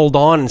 You just hold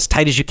on as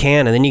tight as you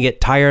can, and then you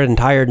get tired, and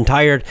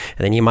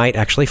then you might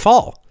actually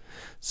fall.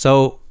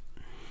 So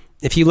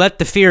if you let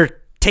the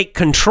fear take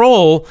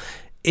control,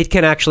 it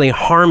can actually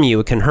harm you.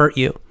 It can hurt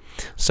you.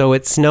 So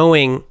it's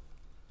knowing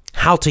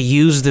how to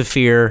use the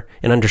fear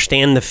and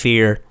understand the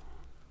fear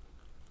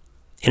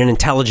in an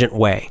intelligent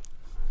way.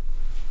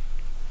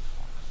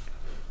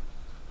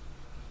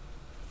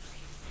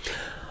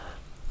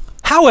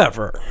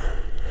 However,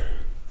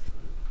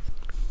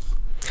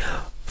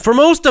 for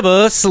most of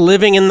us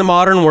living in the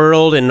modern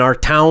world, in our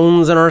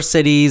towns and our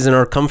cities and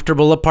our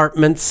comfortable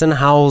apartments and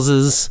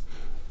houses,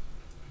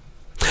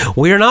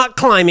 we're not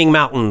climbing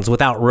mountains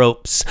without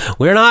ropes.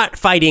 We're not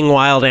fighting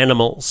wild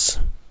animals.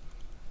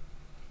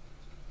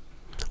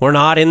 We're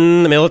not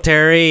in the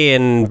military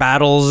and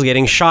battles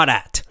getting shot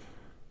at.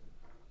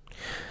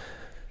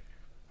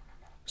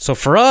 So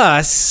for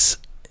us,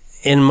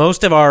 in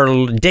most of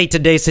our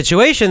day-to-day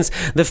situations,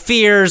 the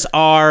fears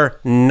are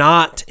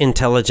not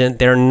intelligent.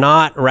 They're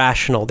not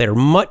rational. They're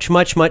much,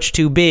 much, much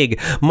too big,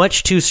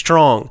 much too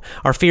strong.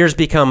 Our fears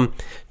become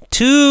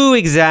too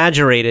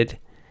exaggerated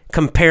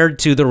compared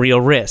to the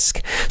real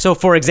risk. So,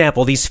 for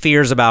example, these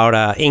fears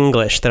about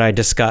English that I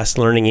discussed,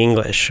 learning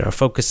English,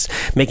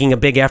 making a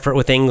big effort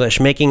with English,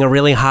 making a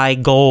really high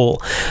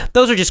goal.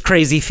 Those are just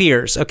crazy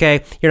fears,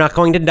 okay? You're not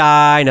going to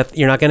die.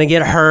 You're not going to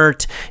get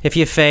hurt if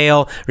you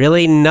fail.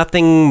 Really,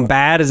 nothing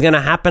bad is going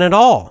to happen at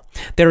all.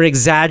 They're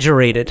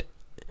exaggerated,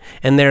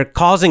 and they're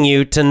causing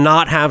you to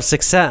not have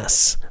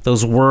success.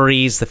 Those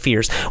worries, the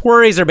fears.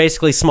 Worries are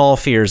basically small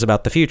fears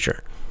about the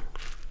future.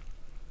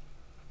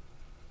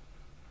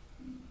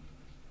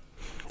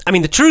 I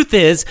mean, the truth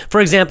is,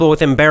 for example,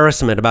 with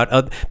embarrassment,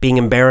 about being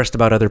embarrassed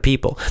about other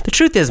people, the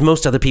truth is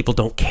most other people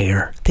don't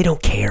care. They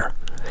don't care.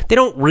 They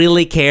don't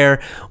really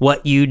care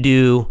what you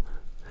do.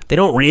 They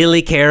don't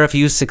really care if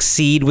you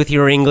succeed with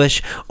your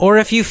English or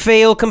if you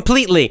fail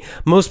completely.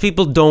 Most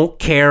people don't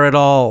care at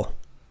all.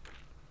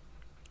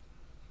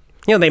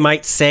 You know, they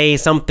might say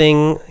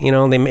something,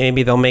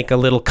 maybe they'll make a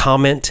little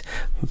comment.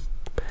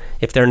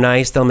 If they're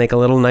nice, they'll make a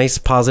little nice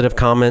positive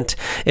comment.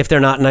 If they're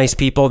not nice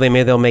people,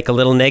 they'll make a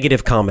little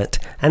negative comment.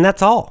 And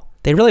that's all.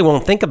 They really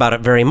won't think about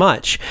it very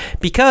much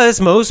because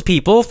most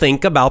people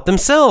think about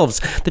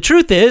themselves. The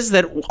truth is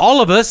that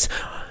all of us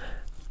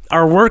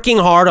are working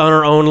hard on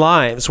our own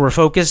lives. We're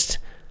focused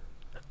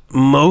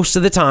most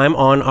of the time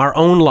on our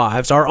own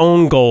lives, our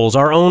own goals,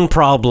 our own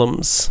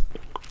problems.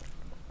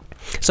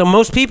 So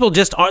most people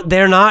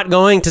they're not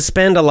going to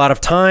spend a lot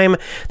of time.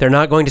 They're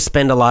not going to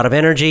spend a lot of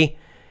energy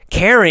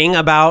caring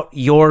about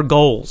your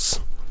goals.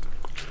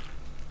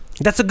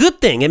 That's a good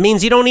thing. It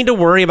means you don't need to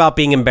worry about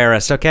being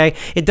embarrassed, okay?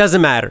 It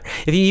doesn't matter.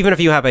 Even if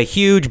you have a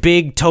huge,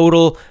 big,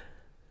 total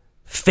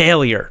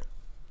failure,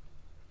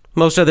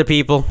 most other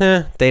people,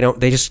 they're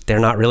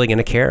not really going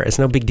to care. It's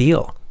no big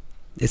deal.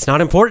 It's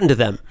not important to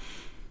them.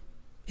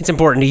 It's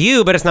important to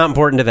you, but it's not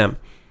important to them.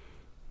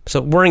 So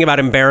worrying about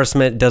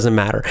embarrassment doesn't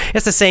matter.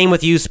 It's the same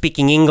with you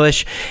speaking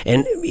English,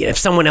 and if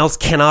someone else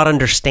cannot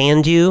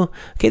understand you,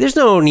 okay, there's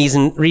no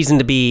reason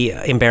to be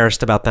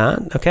embarrassed about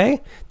that, okay?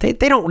 They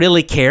don't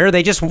really care.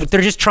 They're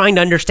just trying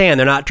to understand.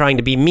 They're not trying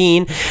to be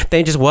mean.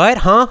 They just, what?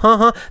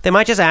 Huh? They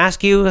might just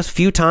ask you a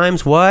few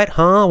times, what?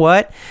 Huh?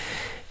 What?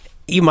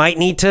 You might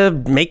need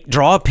to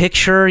draw a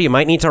picture. You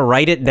might need to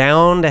write it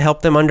down to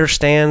help them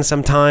understand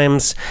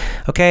sometimes.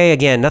 Okay,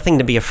 again, nothing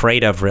to be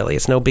afraid of, really.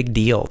 It's no big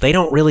deal. They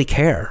don't really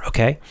care,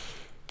 okay?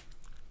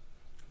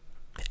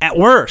 At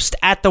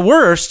the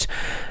worst,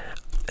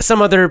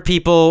 some other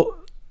people,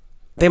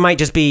 they might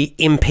just be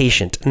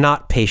impatient,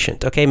 not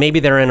patient, okay? Maybe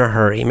they're in a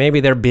hurry. Maybe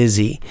they're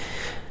busy.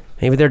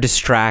 Maybe they're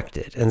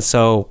distracted. And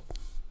so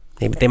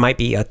maybe they might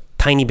be a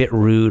tiny bit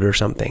rude or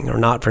something, or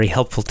not very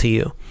helpful to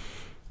you.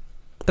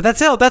 But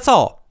that's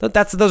all.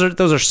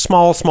 Those are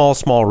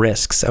small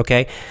risks,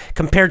 okay?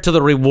 Compared to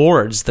the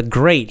rewards, the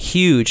great,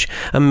 huge,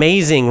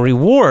 amazing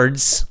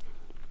rewards,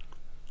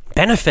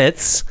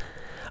 benefits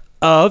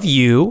of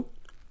you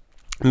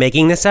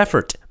making this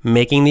effort,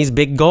 making these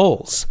big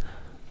goals,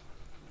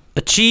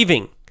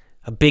 achieving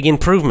a big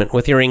improvement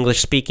with your English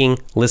speaking,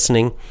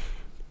 listening,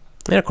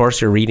 and of course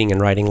your reading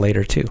and writing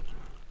later too.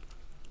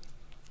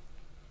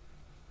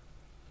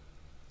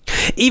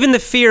 Even the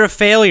fear of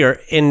failure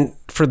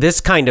for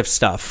this kind of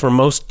stuff, for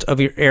most of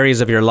your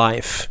areas of your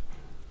life,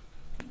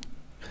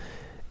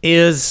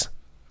 is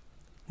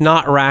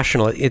not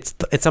rational.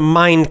 It's a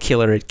mind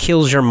killer. It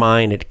kills your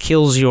mind. It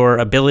kills your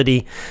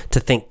ability to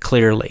think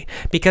clearly.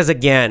 Because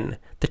again,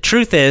 the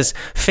truth is,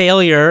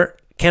 failure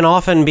can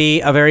often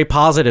be a very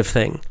positive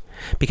thing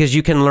because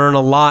you can learn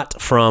a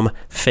lot from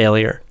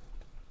failure.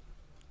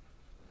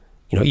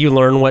 You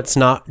learn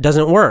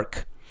doesn't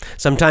work.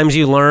 Sometimes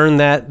you learn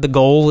that the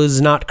goal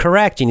is not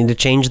correct. You need to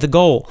change the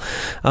goal.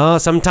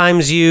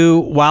 Sometimes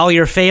while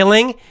you're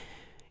failing,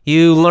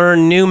 you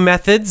learn new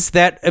methods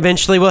that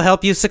eventually will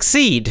help you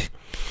succeed.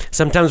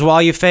 Sometimes while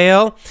you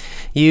fail,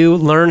 you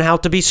learn how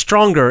to be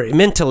stronger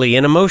mentally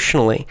and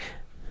emotionally.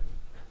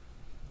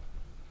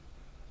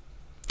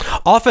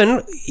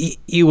 Often,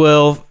 you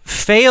will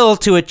fail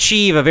to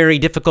achieve a very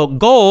difficult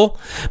goal,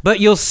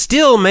 but you'll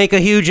still make a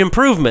huge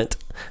improvement.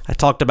 I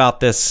talked about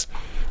this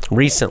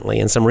recently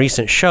in some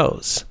recent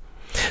shows.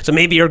 So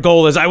maybe your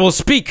goal is, I will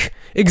speak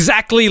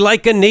exactly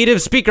like a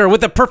native speaker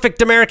with a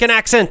perfect American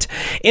accent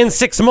in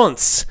 6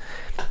 months.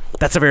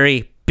 That's a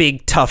very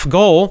big, tough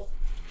goal.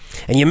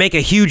 And you make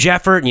a huge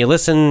effort and you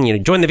listen, you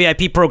join the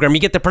VIP program,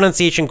 you get the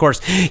pronunciation course,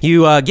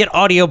 you get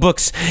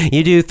audiobooks,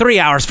 you do 3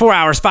 hours, 4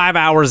 hours, 5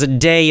 hours a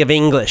day of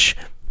English.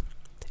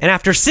 And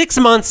after 6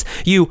 months,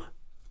 you,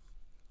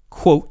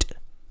 quote,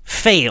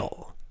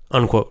 fail,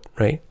 unquote,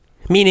 right?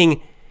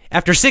 Meaning,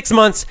 after 6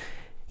 months,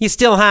 you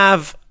still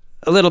have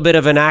a little bit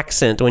of an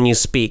accent when you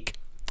speak,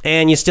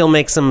 and you still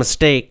make some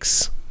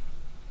mistakes.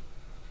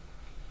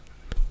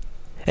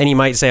 And you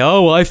might say,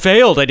 oh, well, I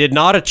failed. I did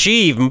not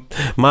achieve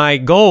my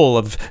goal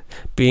of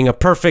being a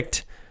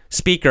perfect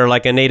speaker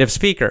like a native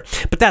speaker.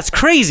 But that's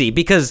crazy,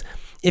 because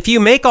if you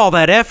make all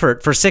that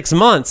effort for 6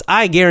 months,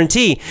 I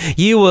guarantee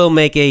you will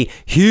make a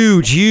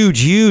huge,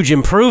 huge, huge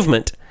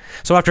improvement.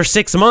 So after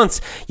 6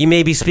 months, you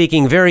may be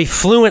speaking very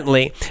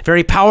fluently,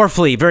 very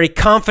powerfully, very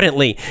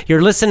confidently.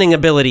 Your listening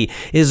ability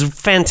is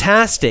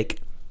fantastic.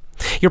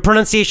 Your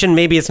pronunciation,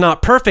 maybe it's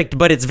not perfect,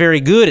 but it's very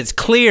good. It's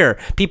clear.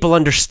 People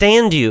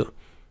understand you.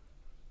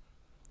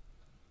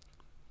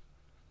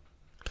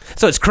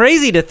 So it's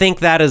crazy to think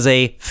that is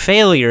a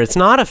failure. It's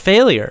not a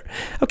failure.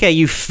 Okay,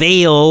 you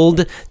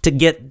failed to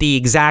get the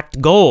exact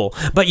goal,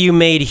 but you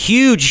made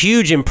huge,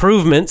 huge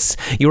improvements.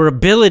 Your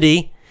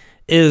ability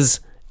is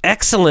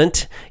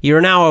excellent.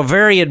 You're now a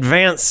very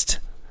advanced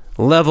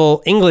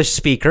level English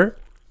speaker.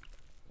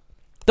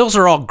 Those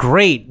are all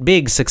great,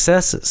 big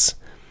successes.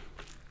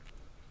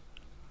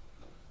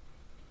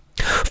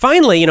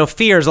 Finally,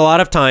 fears, a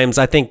lot of times,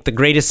 I think the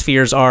greatest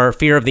fears are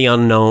fear of the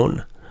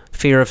unknown.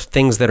 Fear of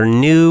things that are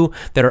new,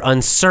 that are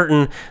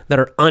uncertain, that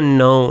are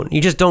unknown.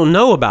 You just don't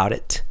know about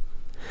it.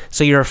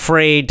 So you're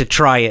afraid to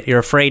try it. You're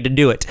afraid to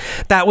do it.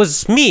 That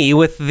was me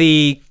with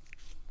the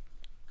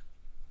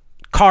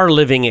car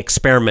living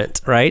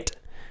experiment, right?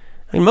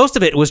 I mean, most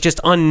of it was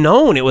just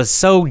unknown. It was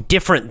so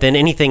different than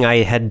anything I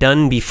had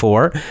done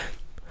before.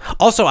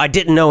 Also, I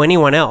didn't know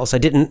anyone else. I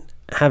didn't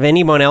have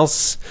anyone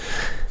else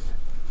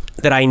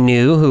that I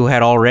knew who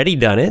had already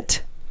done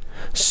it.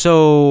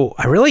 So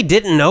I really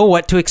didn't know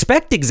what to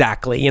expect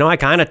exactly. I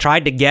kind of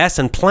tried to guess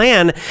and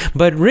plan,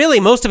 but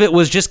really most of it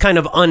was just kind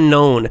of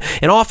unknown.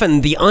 And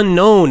often the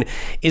unknown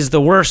is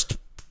the worst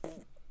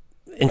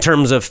in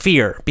terms of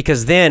fear,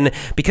 because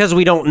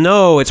we don't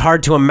know, it's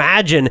hard to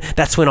imagine.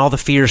 That's when all the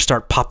fears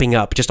start popping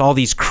up. Just all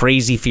these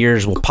crazy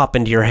fears will pop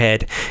into your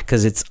head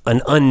because it's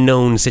an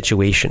unknown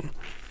situation.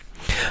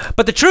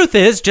 But the truth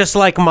is, just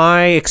like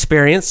my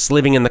experience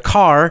living in the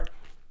car,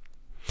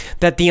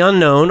 that the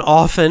unknown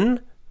often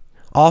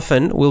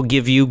will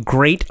give you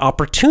great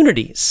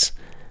opportunities.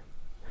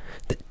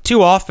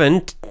 Too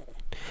often,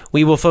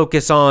 we will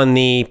focus on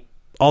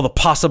all the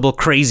possible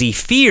crazy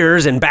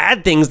fears and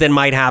bad things that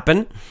might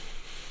happen.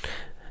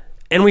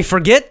 And we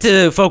forget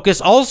to focus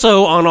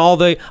also on all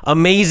the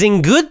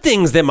amazing good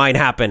things that might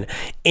happen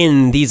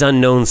in these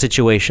unknown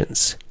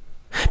situations.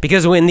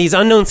 Because in these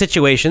unknown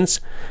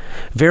situations,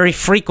 very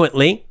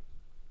frequently,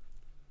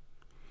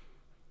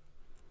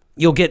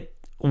 you'll get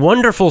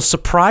wonderful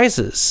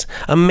surprises.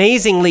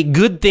 Amazingly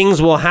good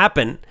things will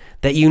happen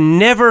that you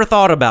never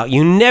thought about,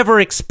 you never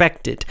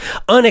expected.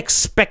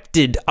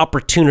 Unexpected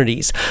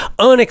opportunities,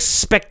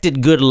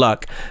 unexpected good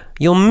luck.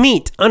 You'll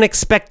meet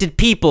unexpected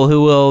people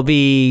who will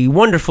be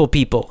wonderful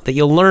people that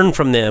you'll learn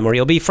from them, or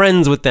you'll be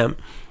friends with them.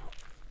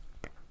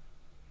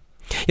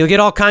 You'll get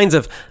all kinds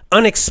of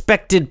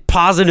unexpected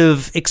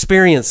positive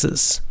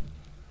experiences.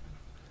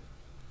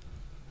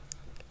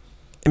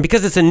 And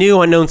because it's a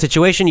new, unknown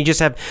situation, you just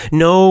have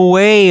no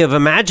way of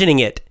imagining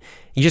it.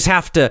 You just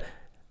have to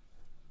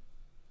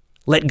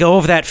let go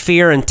of that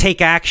fear and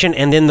take action,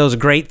 and then those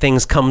great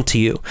things come to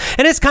you.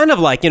 And it's kind of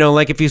like,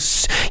 like if you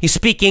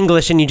speak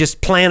English and you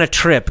just plan a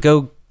trip,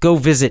 go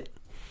visit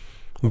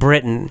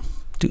Britain,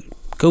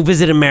 go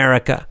visit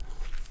America,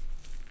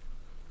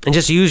 and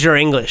just use your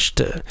English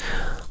to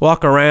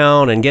walk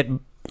around and get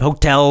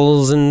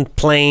hotels and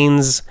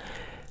planes.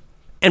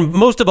 And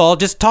most of all,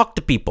 just talk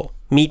to people.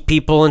 Meet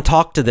people and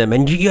talk to them.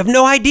 And you have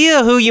no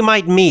idea who you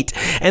might meet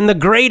and the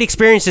great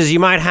experiences you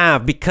might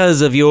have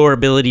because of your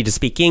ability to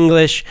speak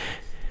English,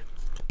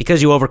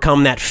 because you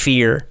overcome that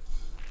fear.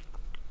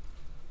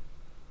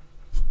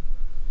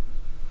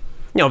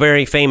 A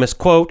very famous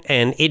quote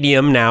and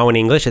idiom now in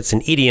English, it's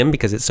an idiom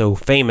because it's so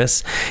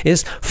famous,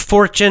 is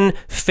fortune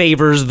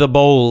favors the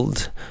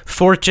bold.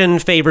 Fortune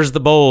favors the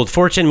bold.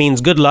 Fortune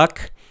means good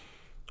luck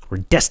or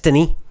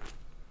destiny.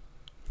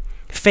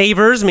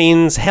 Favors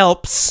means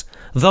helps.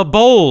 The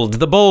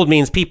bold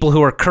means people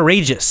who are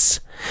courageous,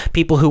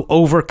 people who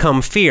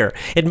overcome fear.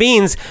 It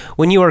means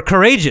when you are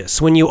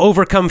courageous, when you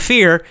overcome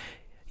fear,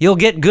 you'll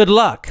get good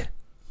luck.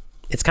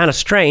 It's kind of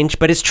strange,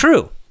 but it's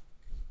true.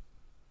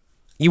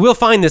 You will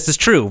find this is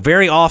true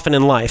very often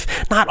in life.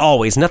 Not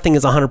always. Nothing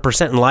is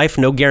 100% in life,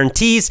 no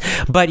guarantees,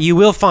 but you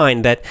will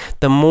find that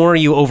the more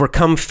you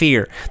overcome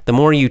fear, the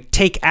more you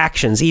take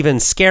actions, even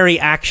scary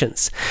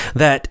actions,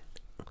 that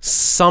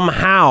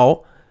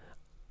somehow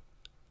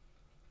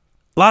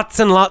lots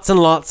and lots and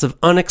lots of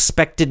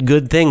unexpected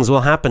good things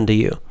will happen to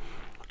you.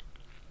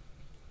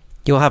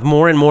 You'll have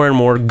more and more and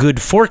more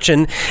good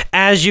fortune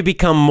as you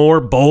become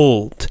more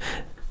bold.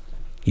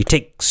 You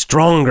take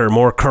stronger,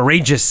 more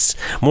courageous,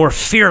 more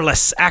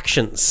fearless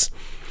actions.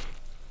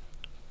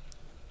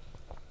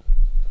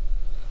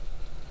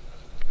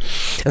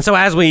 And so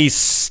as we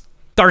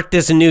start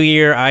this new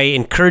year, I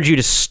encourage you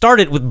to start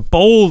it with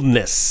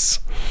boldness.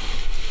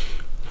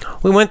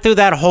 We went through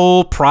that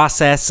whole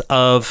process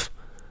of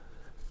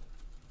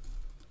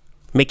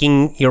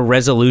making your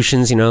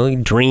resolutions, your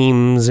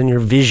dreams and your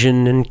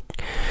vision, and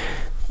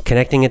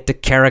connecting it to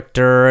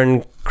character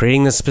and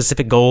creating the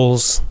specific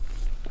goals,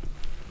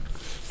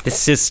 the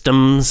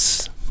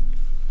systems.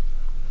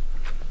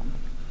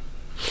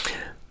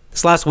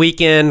 This last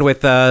weekend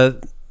with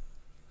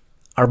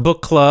our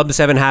book club,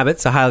 7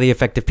 Habits of Highly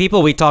Effective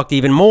People, we talked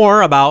even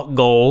more about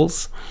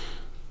goals.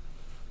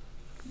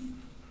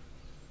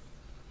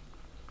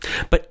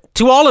 But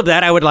to all of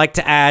that, I would like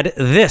to add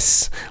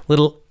this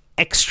little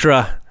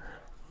extra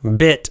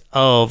bit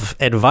of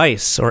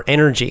advice or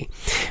energy.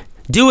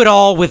 Do it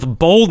all with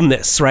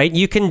boldness, right?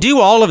 You can do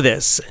all of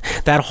this.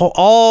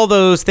 All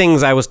those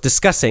things I was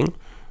discussing,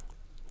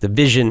 the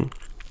vision,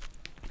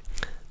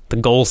 the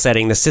goal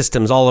setting, the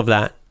systems, all of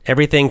that.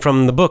 Everything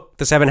from the book,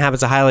 The 7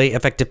 Habits of Highly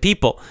Effective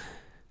People.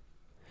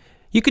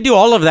 You could do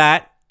all of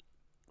that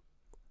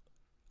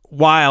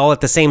while at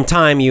the same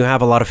time you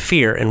have a lot of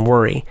fear and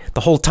worry.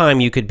 The whole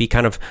time you could be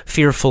kind of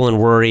fearful and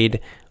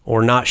worried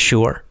or not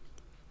sure.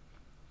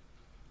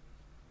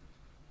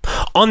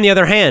 On the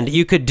other hand,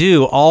 you could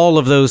do all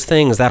of those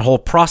things, that whole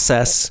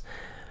process,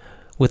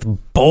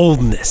 with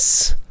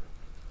boldness.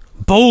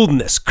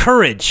 Boldness,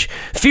 courage,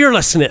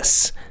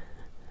 fearlessness,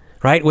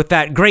 right? With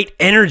that great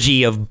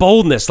energy of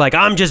boldness, like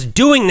I'm just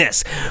doing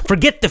this.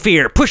 Forget the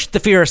fear, push the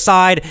fear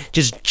aside,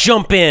 just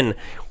jump in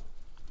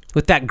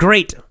with that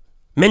great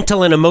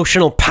mental and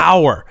emotional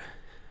power.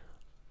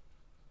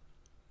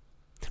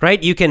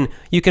 Right? You can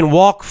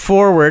walk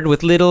forward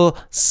with little,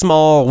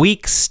 small,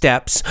 weak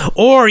steps,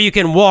 or you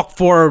can walk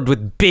forward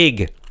with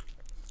big,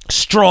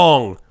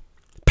 strong,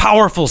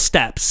 powerful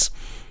steps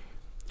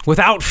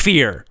without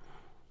fear.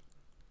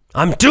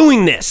 I'm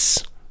doing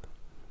this.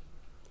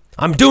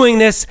 I'm doing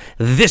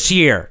this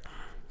year.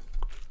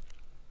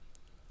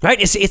 Right?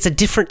 It's a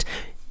different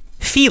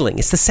feeling.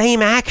 It's the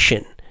same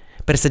action,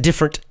 but it's a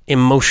different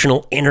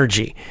emotional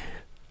energy.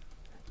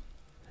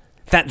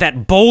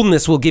 That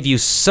boldness will give you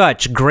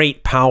such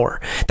great power.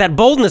 That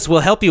boldness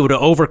will help you to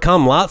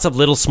overcome lots of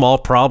little small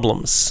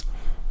problems.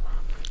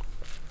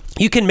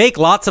 You can make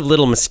lots of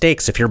little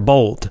mistakes if you're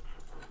bold.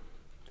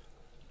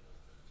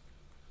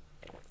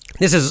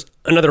 This is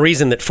another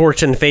reason that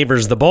fortune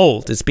favors the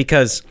bold. It's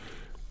because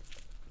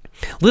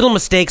little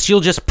mistakes, you'll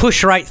just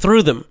push right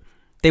through them.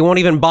 They won't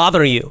even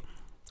bother you.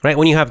 Right?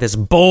 When you have this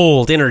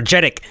bold,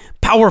 energetic,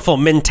 powerful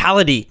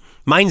mentality,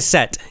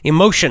 mindset,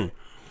 emotion,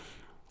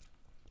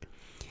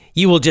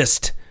 you will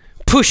just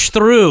push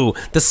through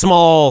the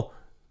small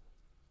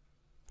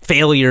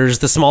failures,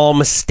 the small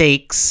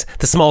mistakes,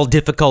 the small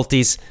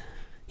difficulties.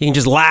 You can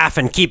just laugh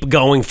and keep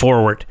going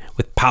forward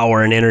with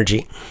power and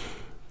energy.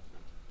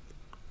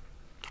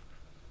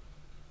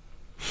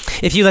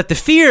 If you let the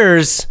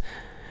fears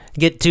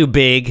get too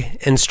big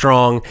and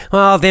strong,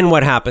 well, then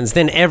what happens?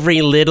 Then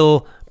every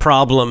little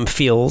problem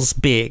feels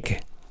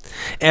big.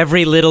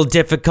 Every little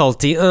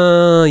difficulty,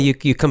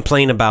 you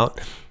complain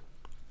about.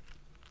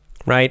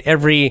 Right?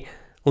 Every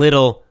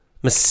little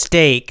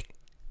mistake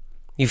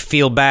you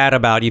feel bad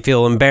about, you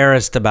feel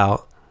embarrassed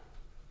about.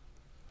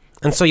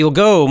 And so you'll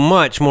go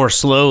much more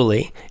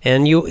slowly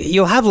and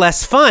you'll have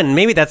less fun.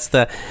 Maybe that's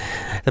the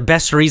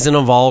best reason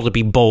of all to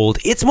be bold.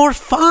 It's more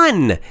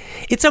fun.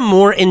 It's a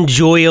more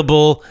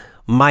enjoyable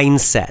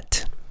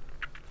mindset.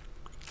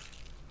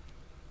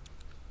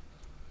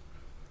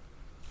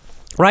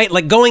 Right?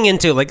 Like living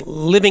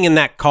in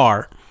that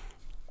car,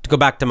 to go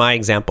back to my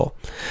example.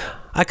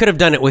 I could have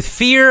done it with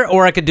fear,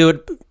 or I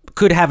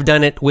could have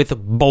done it with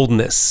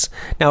boldness.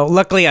 Now,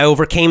 luckily, I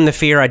overcame the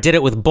fear. I did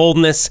it with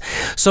boldness.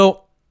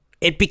 So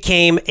it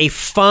became a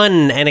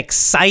fun and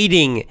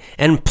exciting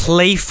and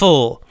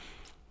playful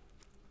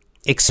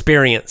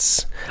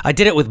experience. I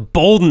did it with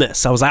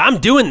boldness. I was like, I'm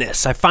doing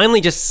this.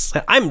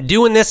 I'm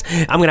doing this.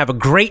 I'm going to have a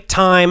great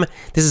time.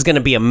 This is going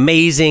to be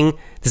amazing.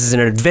 This is an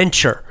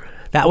adventure.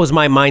 That was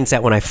my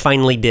mindset when I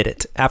finally did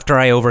it, after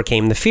I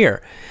overcame the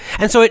fear.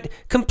 And so it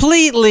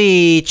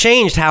completely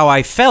changed how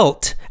I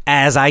felt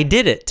as I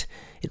did it.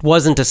 It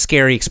wasn't a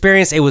scary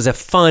experience. It was a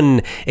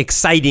fun,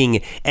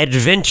 exciting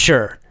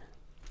adventure.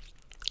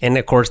 And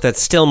of course,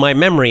 that's still my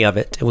memory of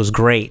it. It was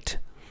great.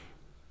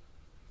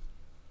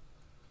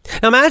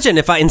 Now imagine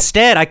if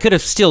I could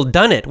have still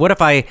done it. What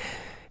if I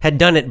had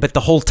done it, but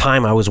the whole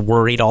time I was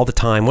worried all the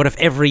time? What if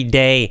every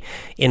day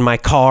in my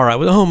car I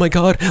was, oh my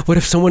God, what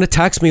if someone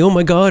attacks me? Oh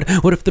my God,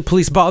 what if the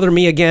police bother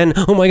me again?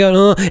 Oh my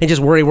God, and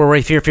just worry,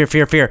 fear.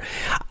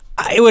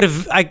 It would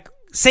have,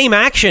 same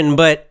action,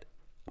 but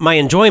my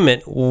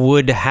enjoyment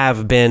would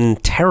have been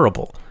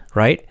terrible,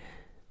 right?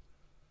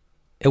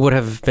 It would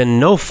have been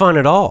no fun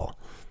at all.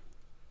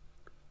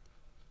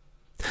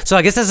 So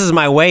I guess this is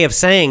my way of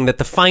saying that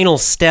the final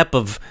step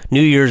of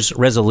New Year's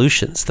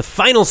resolutions, the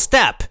final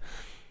step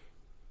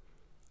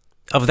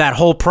of that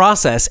whole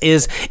process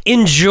is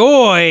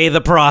enjoy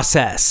the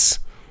process.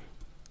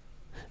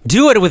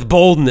 Do it with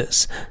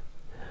boldness,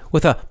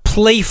 with a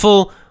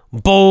playful,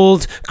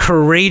 bold,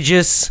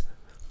 courageous,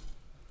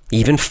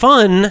 even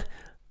fun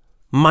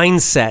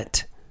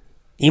mindset,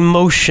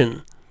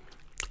 emotion,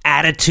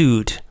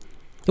 attitude.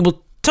 It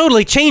will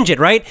totally change it,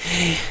 right?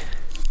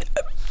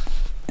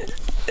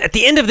 At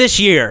the end of this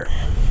year,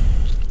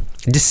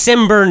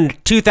 December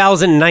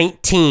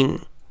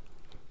 2019,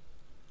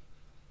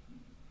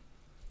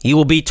 you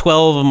will be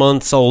 12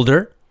 months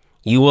older.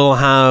 You will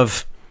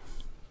have,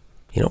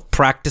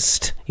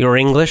 practiced your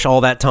English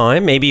all that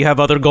time. Maybe you have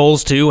other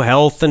goals too,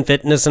 health and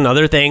fitness and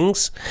other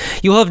things.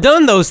 You will have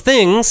done those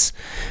things,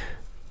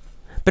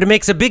 but it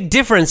makes a big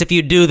difference if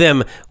you do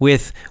them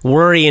with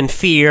worry and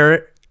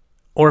fear,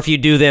 or if you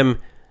do them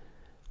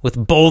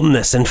with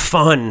boldness and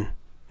fun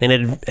and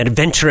an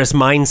adventurous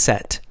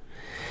mindset.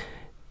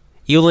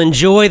 You'll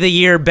enjoy the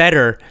year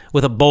better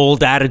with a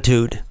bold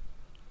attitude.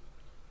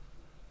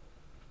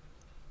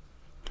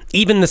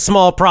 Even the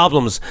small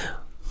problems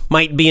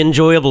might be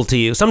enjoyable to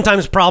you.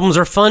 Sometimes problems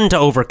are fun to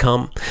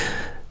overcome.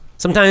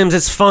 Sometimes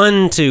it's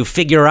fun to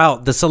figure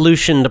out the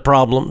solution to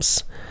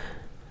problems.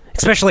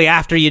 Especially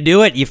after you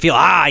do it, you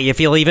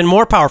feel even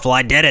more powerful.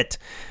 I did it.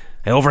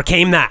 I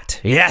overcame that.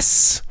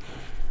 Yes.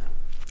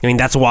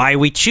 That's why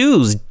we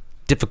choose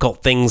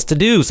difficult things to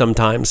do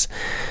sometimes.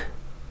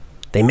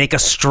 They make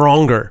us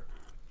stronger.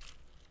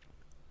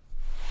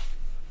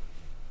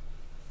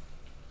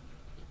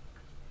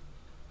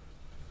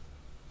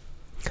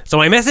 So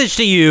my message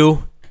to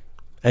you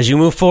as you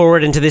move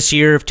forward into this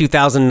year of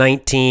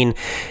 2019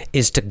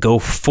 is to go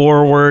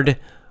forward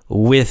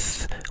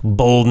with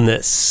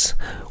boldness,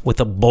 with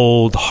a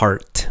bold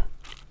heart.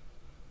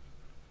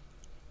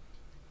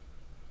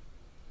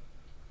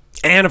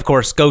 And of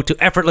course, go to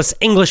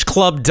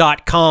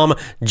effortlessenglishclub.com,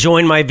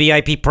 join my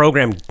VIP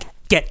program.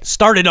 Get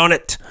started on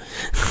it.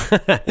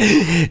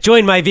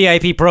 Join my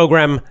VIP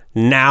program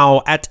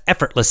now at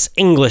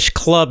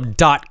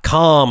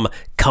effortlessenglishclub.com.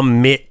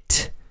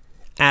 Commit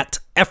at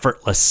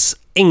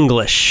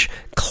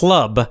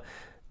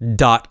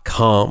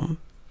effortlessenglishclub.com.